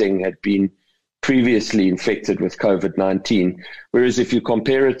Gauteng had been previously infected with COVID-19, whereas if you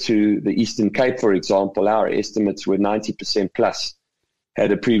compare it to the Eastern Cape, for example, our estimates were 90% plus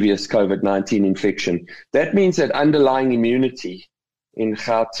had a previous COVID-19 infection. That means that underlying immunity in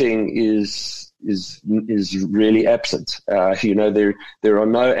Gauteng is really absent. There are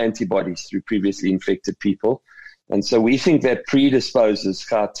no antibodies through previously infected people. And so we think that predisposes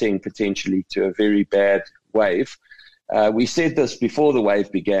Gauteng potentially to a very bad wave. We said this before the wave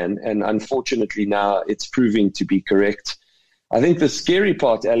began, and unfortunately now it's proving to be correct. I think the scary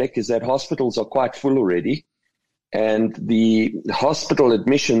part, Alec, is that hospitals are quite full already, and the hospital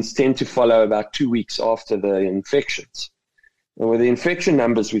admissions tend to follow about 2 weeks after the infections. And with the infection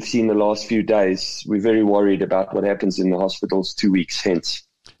numbers we've seen the last few days, we're very worried about what happens in the hospitals 2 weeks hence.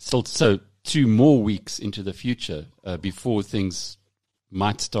 So 2 more weeks into the future before things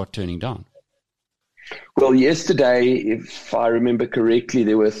might start turning down. Well, yesterday, if I remember correctly,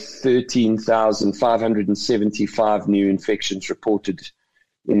 there were 13,575 new infections reported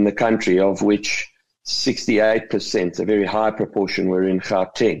in the country, of which 68%, a very high proportion, were in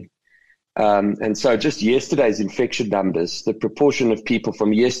Gauteng. And so just yesterday's infection numbers, the proportion of people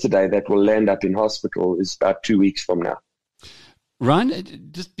from yesterday that will land up in hospital is about 2 weeks from now. Ryan,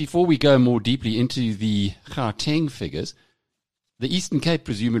 just before we go more deeply into the Gauteng figures, the Eastern Cape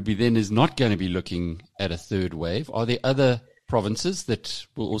presumably then is not going to be looking at a third wave. Are there other provinces that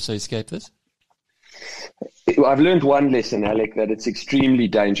will also escape this? I've learned one lesson, Alec, that it's extremely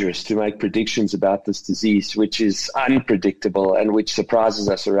dangerous to make predictions about this disease, which is unpredictable and which surprises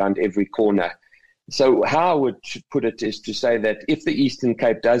us around every corner. So how I would put it is to say that if the Eastern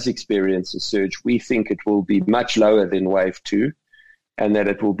Cape does experience a surge, we think it will be much lower than wave 2 and that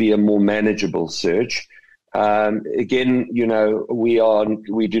it will be a more manageable surge. Again,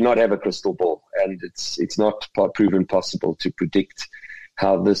 we do not have a crystal ball, and it's not proven possible to predict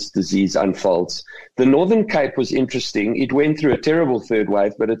how this disease unfolds. The Northern Cape was interesting. It went through a terrible third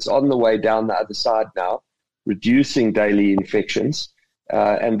wave, but it's on the way down the other side now, reducing daily infections,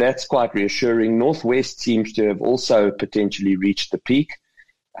 and that's quite reassuring. Northwest seems to have also potentially reached the peak,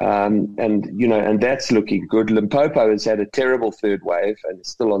 and that's looking good. Limpopo has had a terrible third wave and is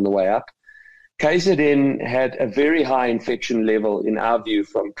still on the way up. KZN had a very high infection level, in our view,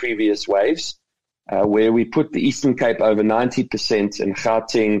 from previous waves, where we put the Eastern Cape over 90% and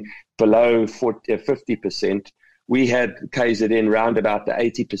Gauteng below 50%. We had KZN round about the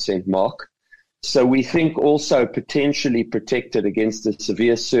 80% mark. So we think also potentially protected against a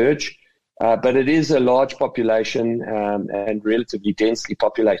severe surge, but it is a large population and relatively densely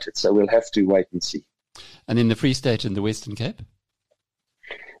populated, so we'll have to wait and see. And in the Free State and the Western Cape?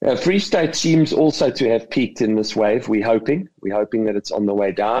 Free State seems also to have peaked in this wave. We're hoping that it's on the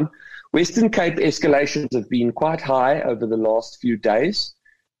way down. Western Cape escalations have been quite high over the last few days.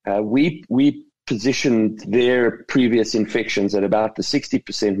 We positioned their previous infections at about the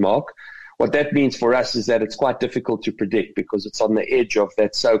 60% mark. What that means for us is that it's quite difficult to predict because it's on the edge of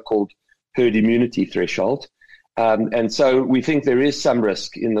that so-called herd immunity threshold. And so we think there is some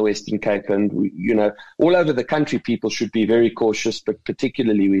risk in the Western Cape, and all over the country, people should be very cautious, but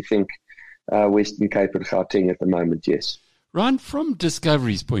particularly we think Western Cape and Gauteng at the moment, yes. Ryan, from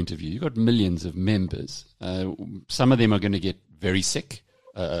Discovery's point of view, you've got millions of members. Some of them are going to get very sick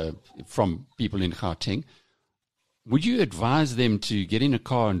from people in Gauteng. Would you advise them to get in a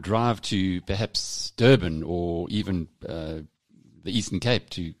car and drive to perhaps Durban or even the Eastern Cape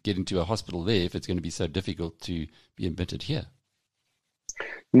to get into a hospital there if it's going to be so difficult to be admitted here?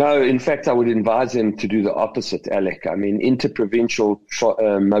 No, in fact, I would advise them to do the opposite, Alec. I mean, interprovincial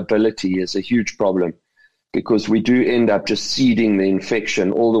mobility is a huge problem because we do end up just seeding the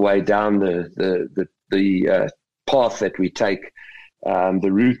infection all the way down the path that we take,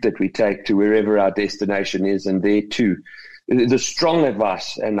 the route that we take to wherever our destination is, and there too. The strong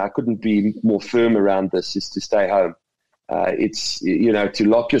advice, and I couldn't be more firm around this, is to stay home. It's, to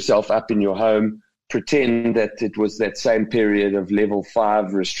lock yourself up in your home, pretend that it was that same period of level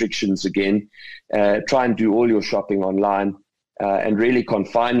 5 restrictions again, try and do all your shopping online, and really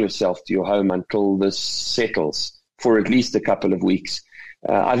confine yourself to your home until this settles for at least a couple of weeks.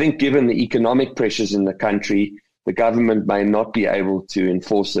 I think given the economic pressures in the country, the government may not be able to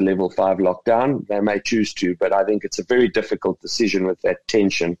enforce a level 5 lockdown. They may choose to, but I think it's a very difficult decision with that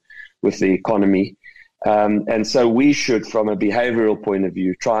tension with the economy. And so we should, from a behavioral point of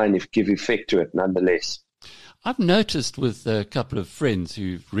view, try and give effect to it nonetheless. I've noticed with a couple of friends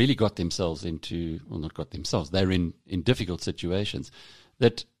who've really got themselves into, well, not got themselves, they're in difficult situations,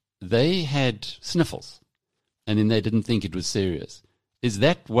 that they had sniffles and then they didn't think it was serious. Is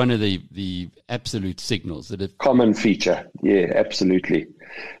that one of the absolute signals that if common feature? Yeah, absolutely.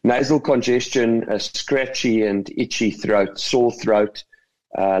 Nasal congestion, a scratchy and itchy throat, sore throat,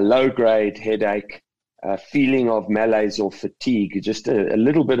 low-grade headache, feeling of malaise or fatigue, just a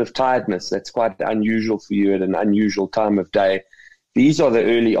little bit of tiredness that's quite unusual for you at an unusual time of day. These are the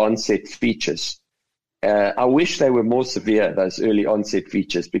early onset features. I wish they were more severe, those early onset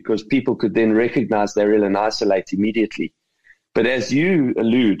features, because people could then recognize they're ill and isolate immediately. But as you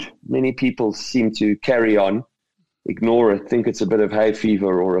allude, many people seem to carry on, ignore it, think it's a bit of hay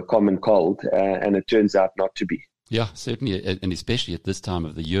fever or a common cold, and it turns out not to be. Yeah, certainly, and especially at this time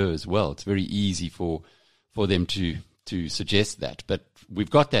of the year as well. It's very easy for them to suggest that. But we've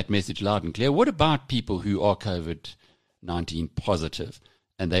got that message loud and clear. What about people who are COVID-19 positive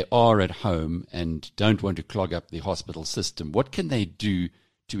and they are at home and don't want to clog up the hospital system? What can they do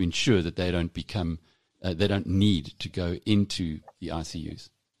to ensure that they don't become they don't need to go into the ICUs?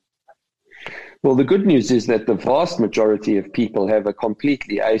 Well, the good news is that the vast majority of people have a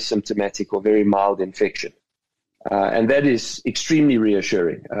completely asymptomatic or very mild infection. And that is extremely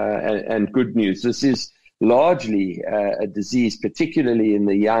reassuring and good news. This is largely a disease, particularly in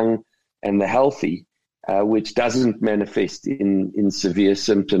the young and the healthy, which doesn't manifest in severe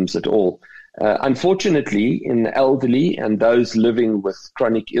symptoms at all. Unfortunately, in the elderly and those living with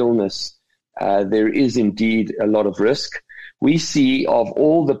chronic illness, there is indeed a lot of risk. We see of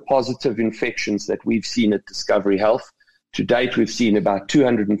all the positive infections that we've seen at Discovery Health, to date we've seen about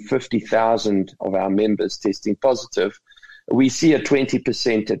 250,000 of our members testing positive. We see a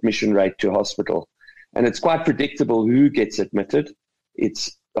 20% admission rate to hospital. And it's quite predictable who gets admitted.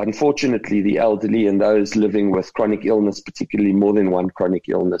 It's unfortunately the elderly and those living with chronic illness, particularly more than one chronic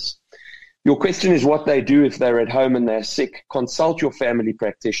illness. Your question is what they do if they're at home and they're sick. Consult your family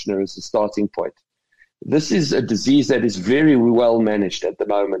practitioner as a starting point. This is a disease that is very well managed at the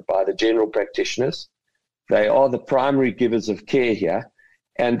moment by the general practitioners. They are the primary givers of care here,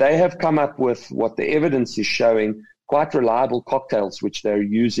 and they have come up with what the evidence is showing, quite reliable cocktails which they're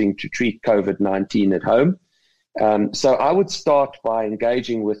using to treat COVID-19 at home. So I would start by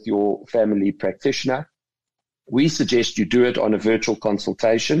engaging with your family practitioner. We suggest you do it on a virtual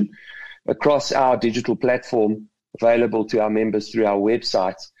consultation across our digital platform available to our members through our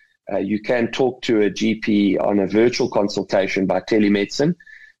website. You can talk to a GP on a virtual consultation by telemedicine.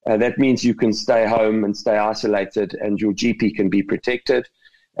 That means you can stay home and stay isolated and your GP can be protected.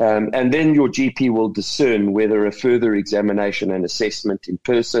 And then your GP will discern whether a further examination and assessment in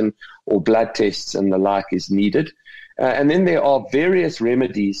person or blood tests and the like is needed. And then there are various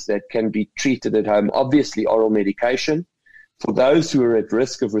remedies that can be treated at home. Obviously, oral medication. For those who are at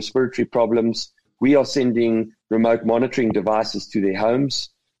risk of respiratory problems, we are sending remote monitoring devices to their homes.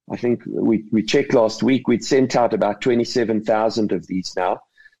 I think we checked last week, we'd sent out about 27,000 of these now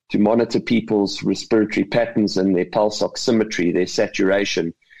to monitor people's respiratory patterns and their pulse oximetry, their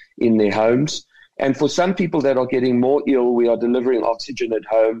saturation in their homes. And for some people that are getting more ill, we are delivering oxygen at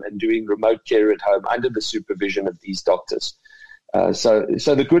home and doing remote care at home under the supervision of these doctors. So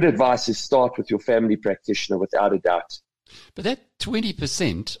the good advice is start with your family practitioner without a doubt. But that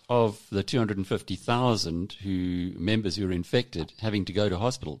 20% of the 250,000 members who are infected having to go to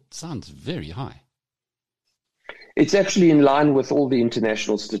hospital sounds very high. It's actually in line with all the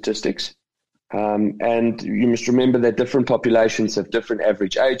international statistics. And you must remember that different populations have different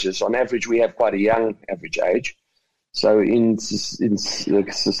average ages. On average, we have quite a young average age. So in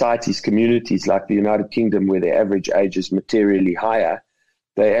societies, communities like the United Kingdom, where the average age is materially higher,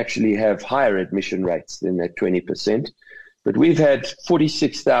 they actually have higher admission rates than that 20%. But we've had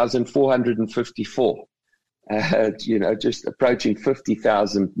 46,454, just approaching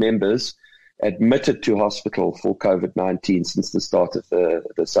 50,000 members admitted to hospital for COVID-19 since the start of the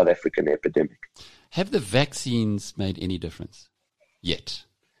South African epidemic. Have the vaccines made any difference yet?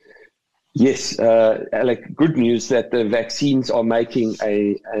 Yes, Alec, good news that the vaccines are making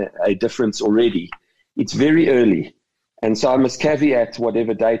a difference already. It's very early. And so I must caveat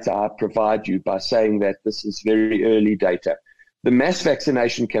whatever data I provide you by saying that this is very early data. The mass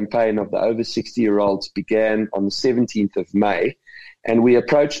vaccination campaign of the over 60-year-olds began on the 17th of May, and we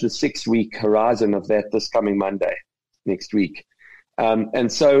approach the 6-week horizon of that this coming Monday, next week.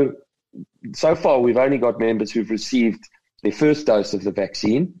 And so far we've only got members who've received their first dose of the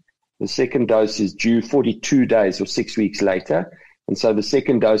vaccine. The second dose is due 42 days or 6 weeks later. And so the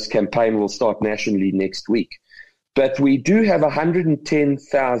second dose campaign will start nationally next week. But we do have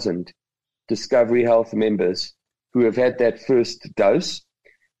 110,000 Discovery Health members who have had that first dose.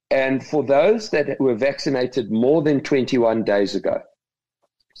 And for those that were vaccinated more than 21 days ago,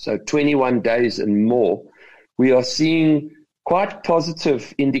 so 21 days and more, we are seeing quite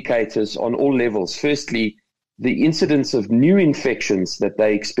positive indicators on all levels. Firstly, the incidence of new infections that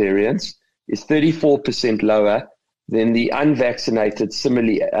they experience is 34% lower than the unvaccinated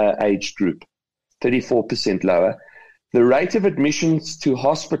similarly aged group, 34% lower. The rate of admissions to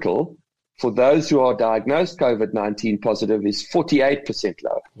hospital for those who are diagnosed COVID-19 positive is 48%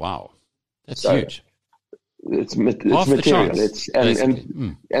 lower. Wow, that's huge. It's material.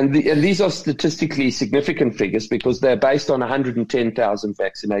 And these are statistically significant figures because they're based on 110,000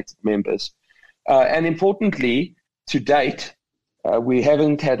 vaccinated members. And importantly, to date, we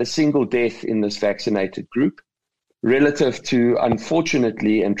haven't had a single death in this vaccinated group, relative to,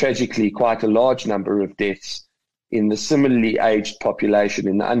 unfortunately and tragically, quite a large number of deaths in the similarly aged population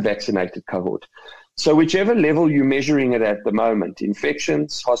in the unvaccinated cohort. So whichever level you're measuring it at the moment,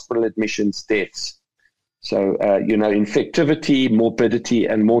 infections, hospital admissions, deaths, so, infectivity, morbidity,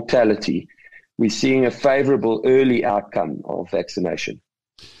 and mortality, we're seeing a favorable early outcome of vaccination.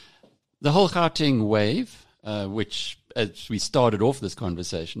 The whole Gauteng wave, which, as we started off this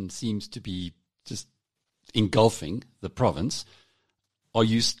conversation, seems to be just engulfing the province. Are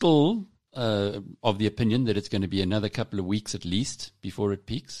you still of the opinion that it's going to be another couple of weeks at least before it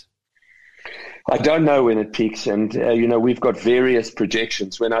peaks? I don't know when it peaks, and we've got various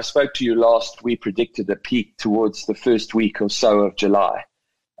projections. When I spoke to you last, we predicted a peak towards the first week or so of July.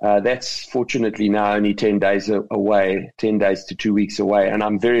 That's fortunately now only 10 days away, 10 days to 2 weeks away, and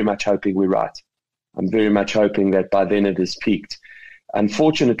I'm very much hoping we're right. I'm very much hoping that by then it has peaked.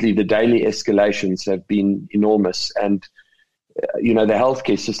 Unfortunately, the daily escalations have been enormous, and the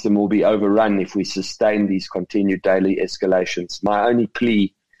healthcare system will be overrun if we sustain these continued daily escalations. My only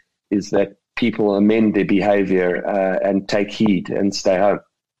plea is that people amend their behavior and take heed and stay home.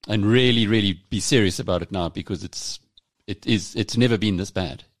 And really, really be serious about it now, because it's never been this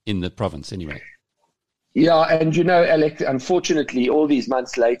bad in the province anyway. Yeah, and Alec, unfortunately, all these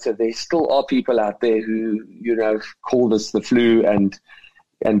months later, there still are people out there who, call this the flu and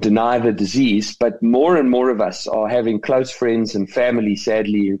deny the disease. But more and more of us are having close friends and family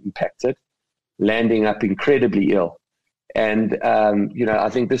sadly impacted, landing up incredibly ill. And, I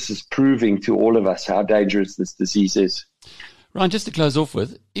think this is proving to all of us how dangerous this disease is. Ryan, just to close off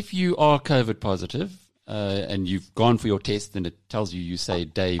with, if you are COVID positive and you've gone for your test and it tells you, say,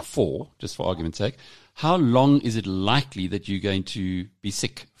 day 4, just for argument's sake, how long is it likely that you're going to be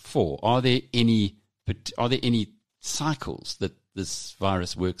sick for? Are there any cycles that this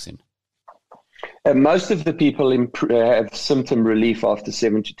virus works in? Most of the people have symptom relief after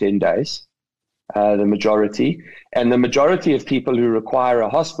 7 to 10 days. The majority. And the majority of people who require a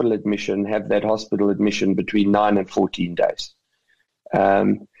hospital admission have that hospital admission between 9 and 14 days.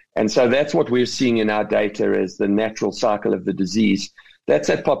 And so that's what we're seeing in our data as the natural cycle of the disease. That's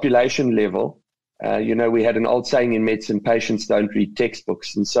at population level. We had an old saying in medicine, patients don't read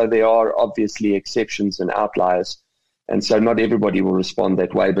textbooks. And so there are obviously exceptions and outliers. And so not everybody will respond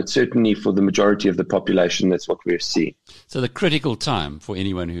that way, but certainly for the majority of the population, that's what we're seeing. So the critical time for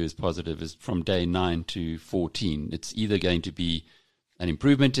anyone who is positive is from day 9 to 14. It's either going to be an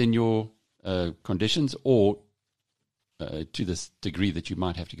improvement in your conditions or to this degree that you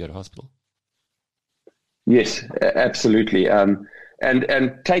might have to go to hospital. Yes, absolutely.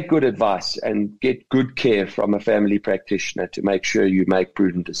 And take good advice and get good care from a family practitioner to make sure you make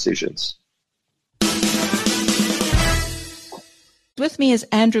prudent decisions. With me is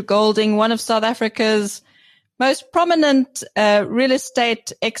Andrew Golding, one of South Africa's most prominent real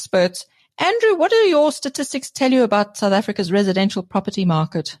estate experts. Andrew, what do your statistics tell you about South Africa's residential property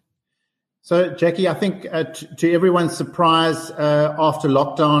market? So, Jackie, I think to everyone's surprise, after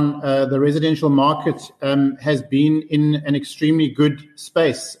lockdown, the residential market has been in an extremely good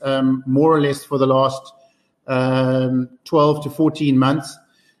space, more or less for the last 12 to 14 months.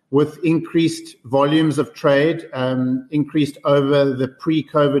 With increased volumes of trade, increased over the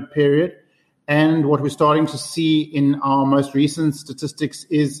pre-COVID period. And what we're starting to see in our most recent statistics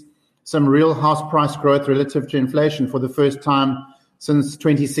is some real house price growth relative to inflation for the first time since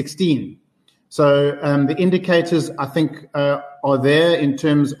 2016. So the indicators, I think, are there in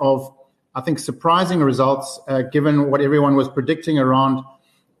terms of, I think, surprising results, given what everyone was predicting around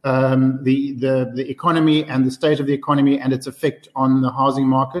the economy and the state of the economy and its effect on the housing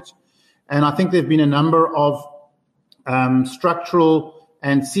market. And I think there have been a number of structural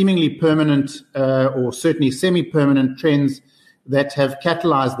and seemingly permanent or certainly semi-permanent trends that have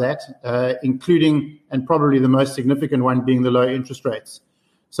catalyzed that, including, and probably the most significant one being the low interest rates.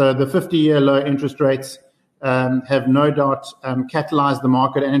 So the 50-year low interest rates have no doubt catalyzed the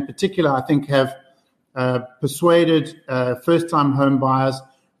market, and in particular, I think have persuaded first-time home buyers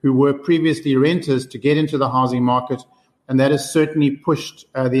who were previously renters to get into the housing market, and that has certainly pushed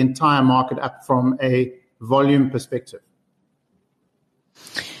the entire market up from a volume perspective.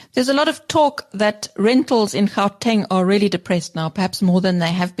 There's a lot of talk that rentals in Gauteng are really depressed now, perhaps more than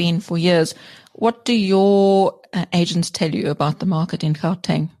they have been for years. What do your agents tell you about the market in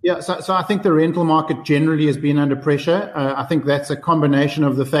Gauteng? Yeah, so I think the rental market generally has been under pressure. I think that's a combination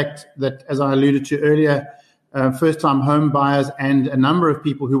of the fact that, as I alluded to earlier, first-time home buyers and a number of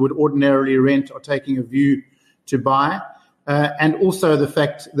people who would ordinarily rent are taking a view to buy. And also the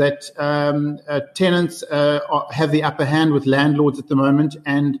fact that tenants have the upper hand with landlords at the moment,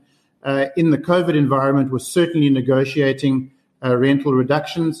 and in the COVID environment, we're certainly negotiating rental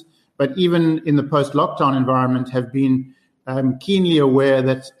reductions, but even in the post-lockdown environment have been keenly aware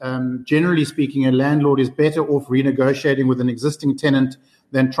that, generally speaking, a landlord is better off renegotiating with an existing tenant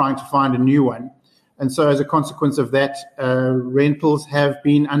than trying to find a new one. And so as a consequence of that, rentals have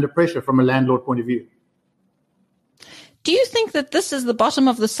been under pressure from a landlord point of view. Do you think that this is the bottom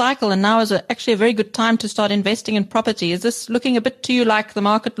of the cycle and now is actually a very good time to start investing in property? Is this looking a bit to you like the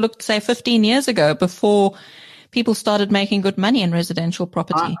market looked, say, 15 years ago before people started making good money in residential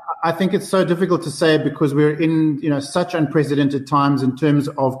property? I think it's so difficult to say because we're in such unprecedented times in terms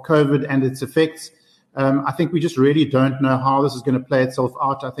of COVID and its effects. I think we just really don't know how this is going to play itself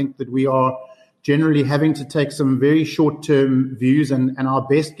out. I think that we are generally having to take some very short-term views, and our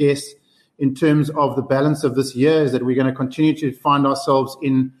best guess in terms of the balance of this year is that we're going to continue to find ourselves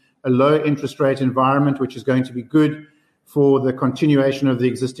in a low interest rate environment, which is going to be good for the continuation of the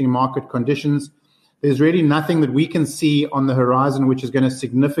existing market conditions. There's really nothing that we can see on the horizon which is going to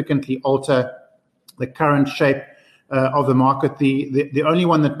significantly alter the current shape of the market. The only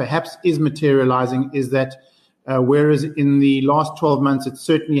one that perhaps is materializing is that whereas in the last 12 months it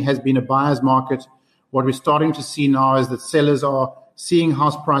certainly has been a buyer's market, what we're starting to see now is that sellers are seeing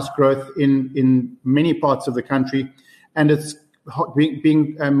house price growth in many parts of the country, and it's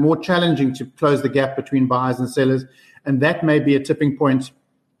being more challenging to close the gap between buyers and sellers, and that may be a tipping point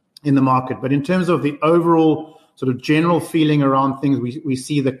in the market. But in terms of the overall sort of general feeling around things, we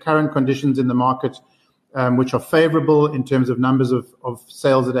see the current conditions in the market, which are favorable in terms of numbers of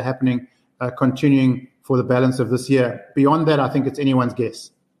sales that are happening, continuing for the balance of this year. Beyond that, I think it's anyone's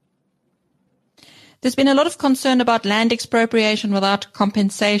guess. There's been a lot of concern about land expropriation without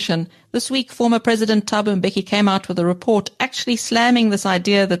compensation. This week, former President Thabo Mbeki came out with a report actually slamming this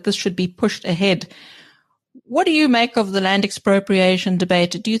idea that this should be pushed ahead. What do you make of the land expropriation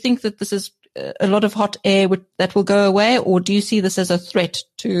debate? Do you think that this is a lot of hot air that will go away, or do you see this as a threat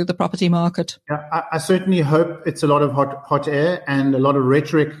to the property market? Yeah, I certainly hope it's a lot of hot air and a lot of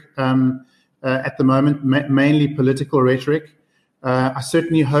rhetoric at the moment, mainly political rhetoric. I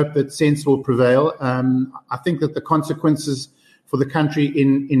certainly hope that sense will prevail. I think that the consequences for the country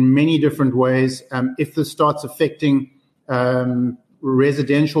in many different ways, if this starts affecting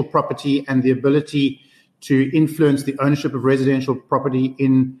residential property and the ability to influence the ownership of residential property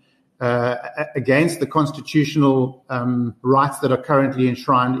against the constitutional rights that are currently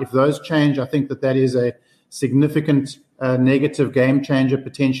enshrined, if those change, I think that is a significant negative game changer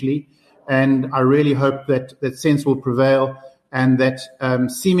potentially. And I really hope that sense will prevail, and that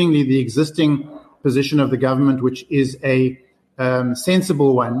seemingly the existing position of the government, which is a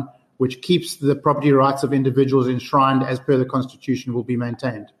sensible one, which keeps the property rights of individuals enshrined as per the Constitution, will be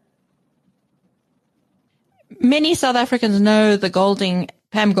maintained. Many South Africans know the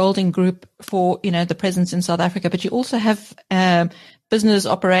Pam Golding group for, the presence in South Africa, but you also have business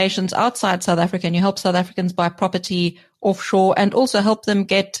operations outside South Africa, and you help South Africans buy property offshore and also help them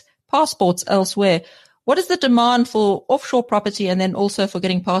get passports elsewhere. What is the demand for offshore property and then also for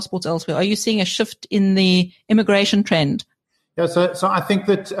getting passports elsewhere? Are you seeing a shift in the immigration trend? Yeah, so I think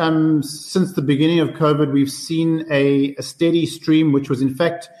that since the beginning of COVID, we've seen a steady stream, which was in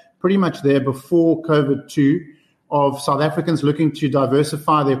fact pretty much there before COVID too, of South Africans looking to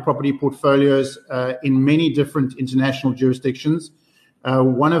diversify their property portfolios in many different international jurisdictions.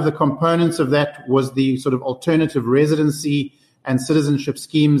 One of the components of that was the sort of alternative residency and citizenship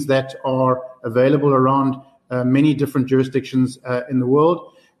schemes that are available around many different jurisdictions in the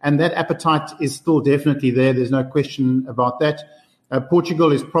world. And that appetite is still definitely there. There's no question about that.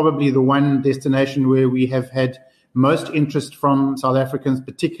 Portugal is probably the one destination where we have had most interest from South Africans,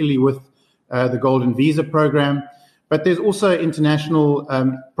 particularly with the Golden Visa program. But there's also international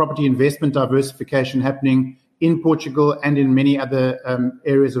property investment diversification happening in Portugal and in many other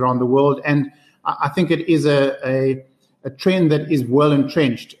areas around the world. And I think it is a trend that is well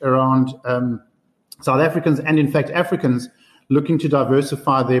entrenched around South Africans and, in fact, Africans looking to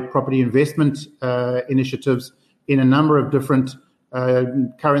diversify their property investment initiatives in a number of different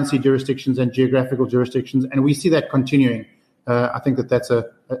currency jurisdictions and geographical jurisdictions. And we see that continuing. I think that's a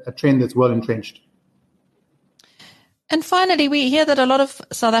trend that's well entrenched. And finally, we hear that a lot of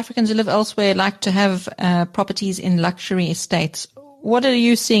South Africans who live elsewhere like to have properties in luxury estates. What are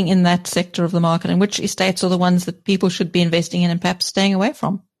you seeing in that sector of the market, and which estates are the ones that people should be investing in and perhaps staying away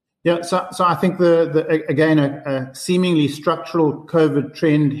from? Yeah, so I think again, a seemingly structural COVID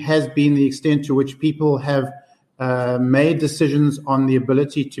trend has been the extent to which people have made decisions on the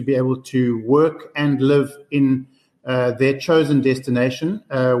ability to be able to work and live in their chosen destination,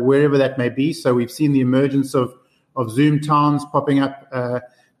 wherever that may be. So we've seen the emergence of Zoom towns popping up,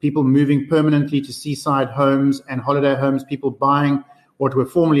 people moving permanently to seaside homes and holiday homes, people buying what were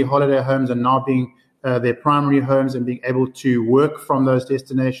formerly holiday homes and now being their primary homes and being able to work from those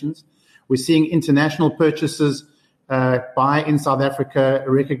destinations. We're seeing international purchases buy in South Africa,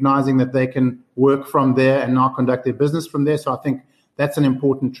 recognizing that they can work from there and now conduct their business from there. So I think that's an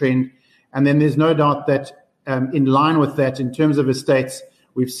important trend. And then there's no doubt that in line with that, in terms of estates,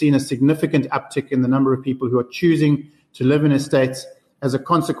 we've seen a significant uptick in the number of people who are choosing to live in estates as a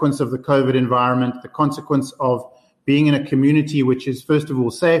consequence of the COVID environment, the consequence of being in a community which is, first of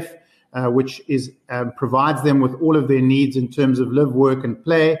all, safe, which is provides them with all of their needs in terms of live, work, and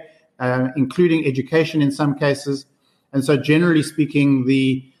play, including education in some cases. And so, generally speaking,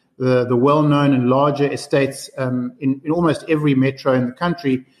 the well-known and larger estates in almost every metro in the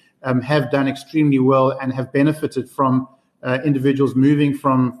country have done extremely well and have benefited from individuals moving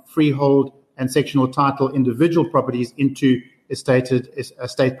from freehold and sectional title individual properties into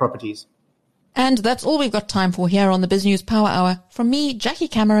estate properties. And that's all we've got time for here on the BizNews Power Hour. From me, Jackie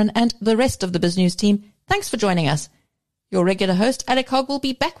Cameron, and the rest of the BizNews team, thanks for joining us. Your regular host, Alec Hogg, will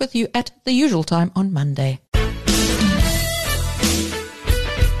be back with you at the usual time on Monday.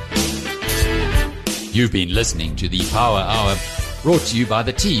 You've been listening to the Power Hour, brought to you by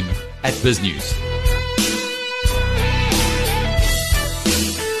the team at BizNews.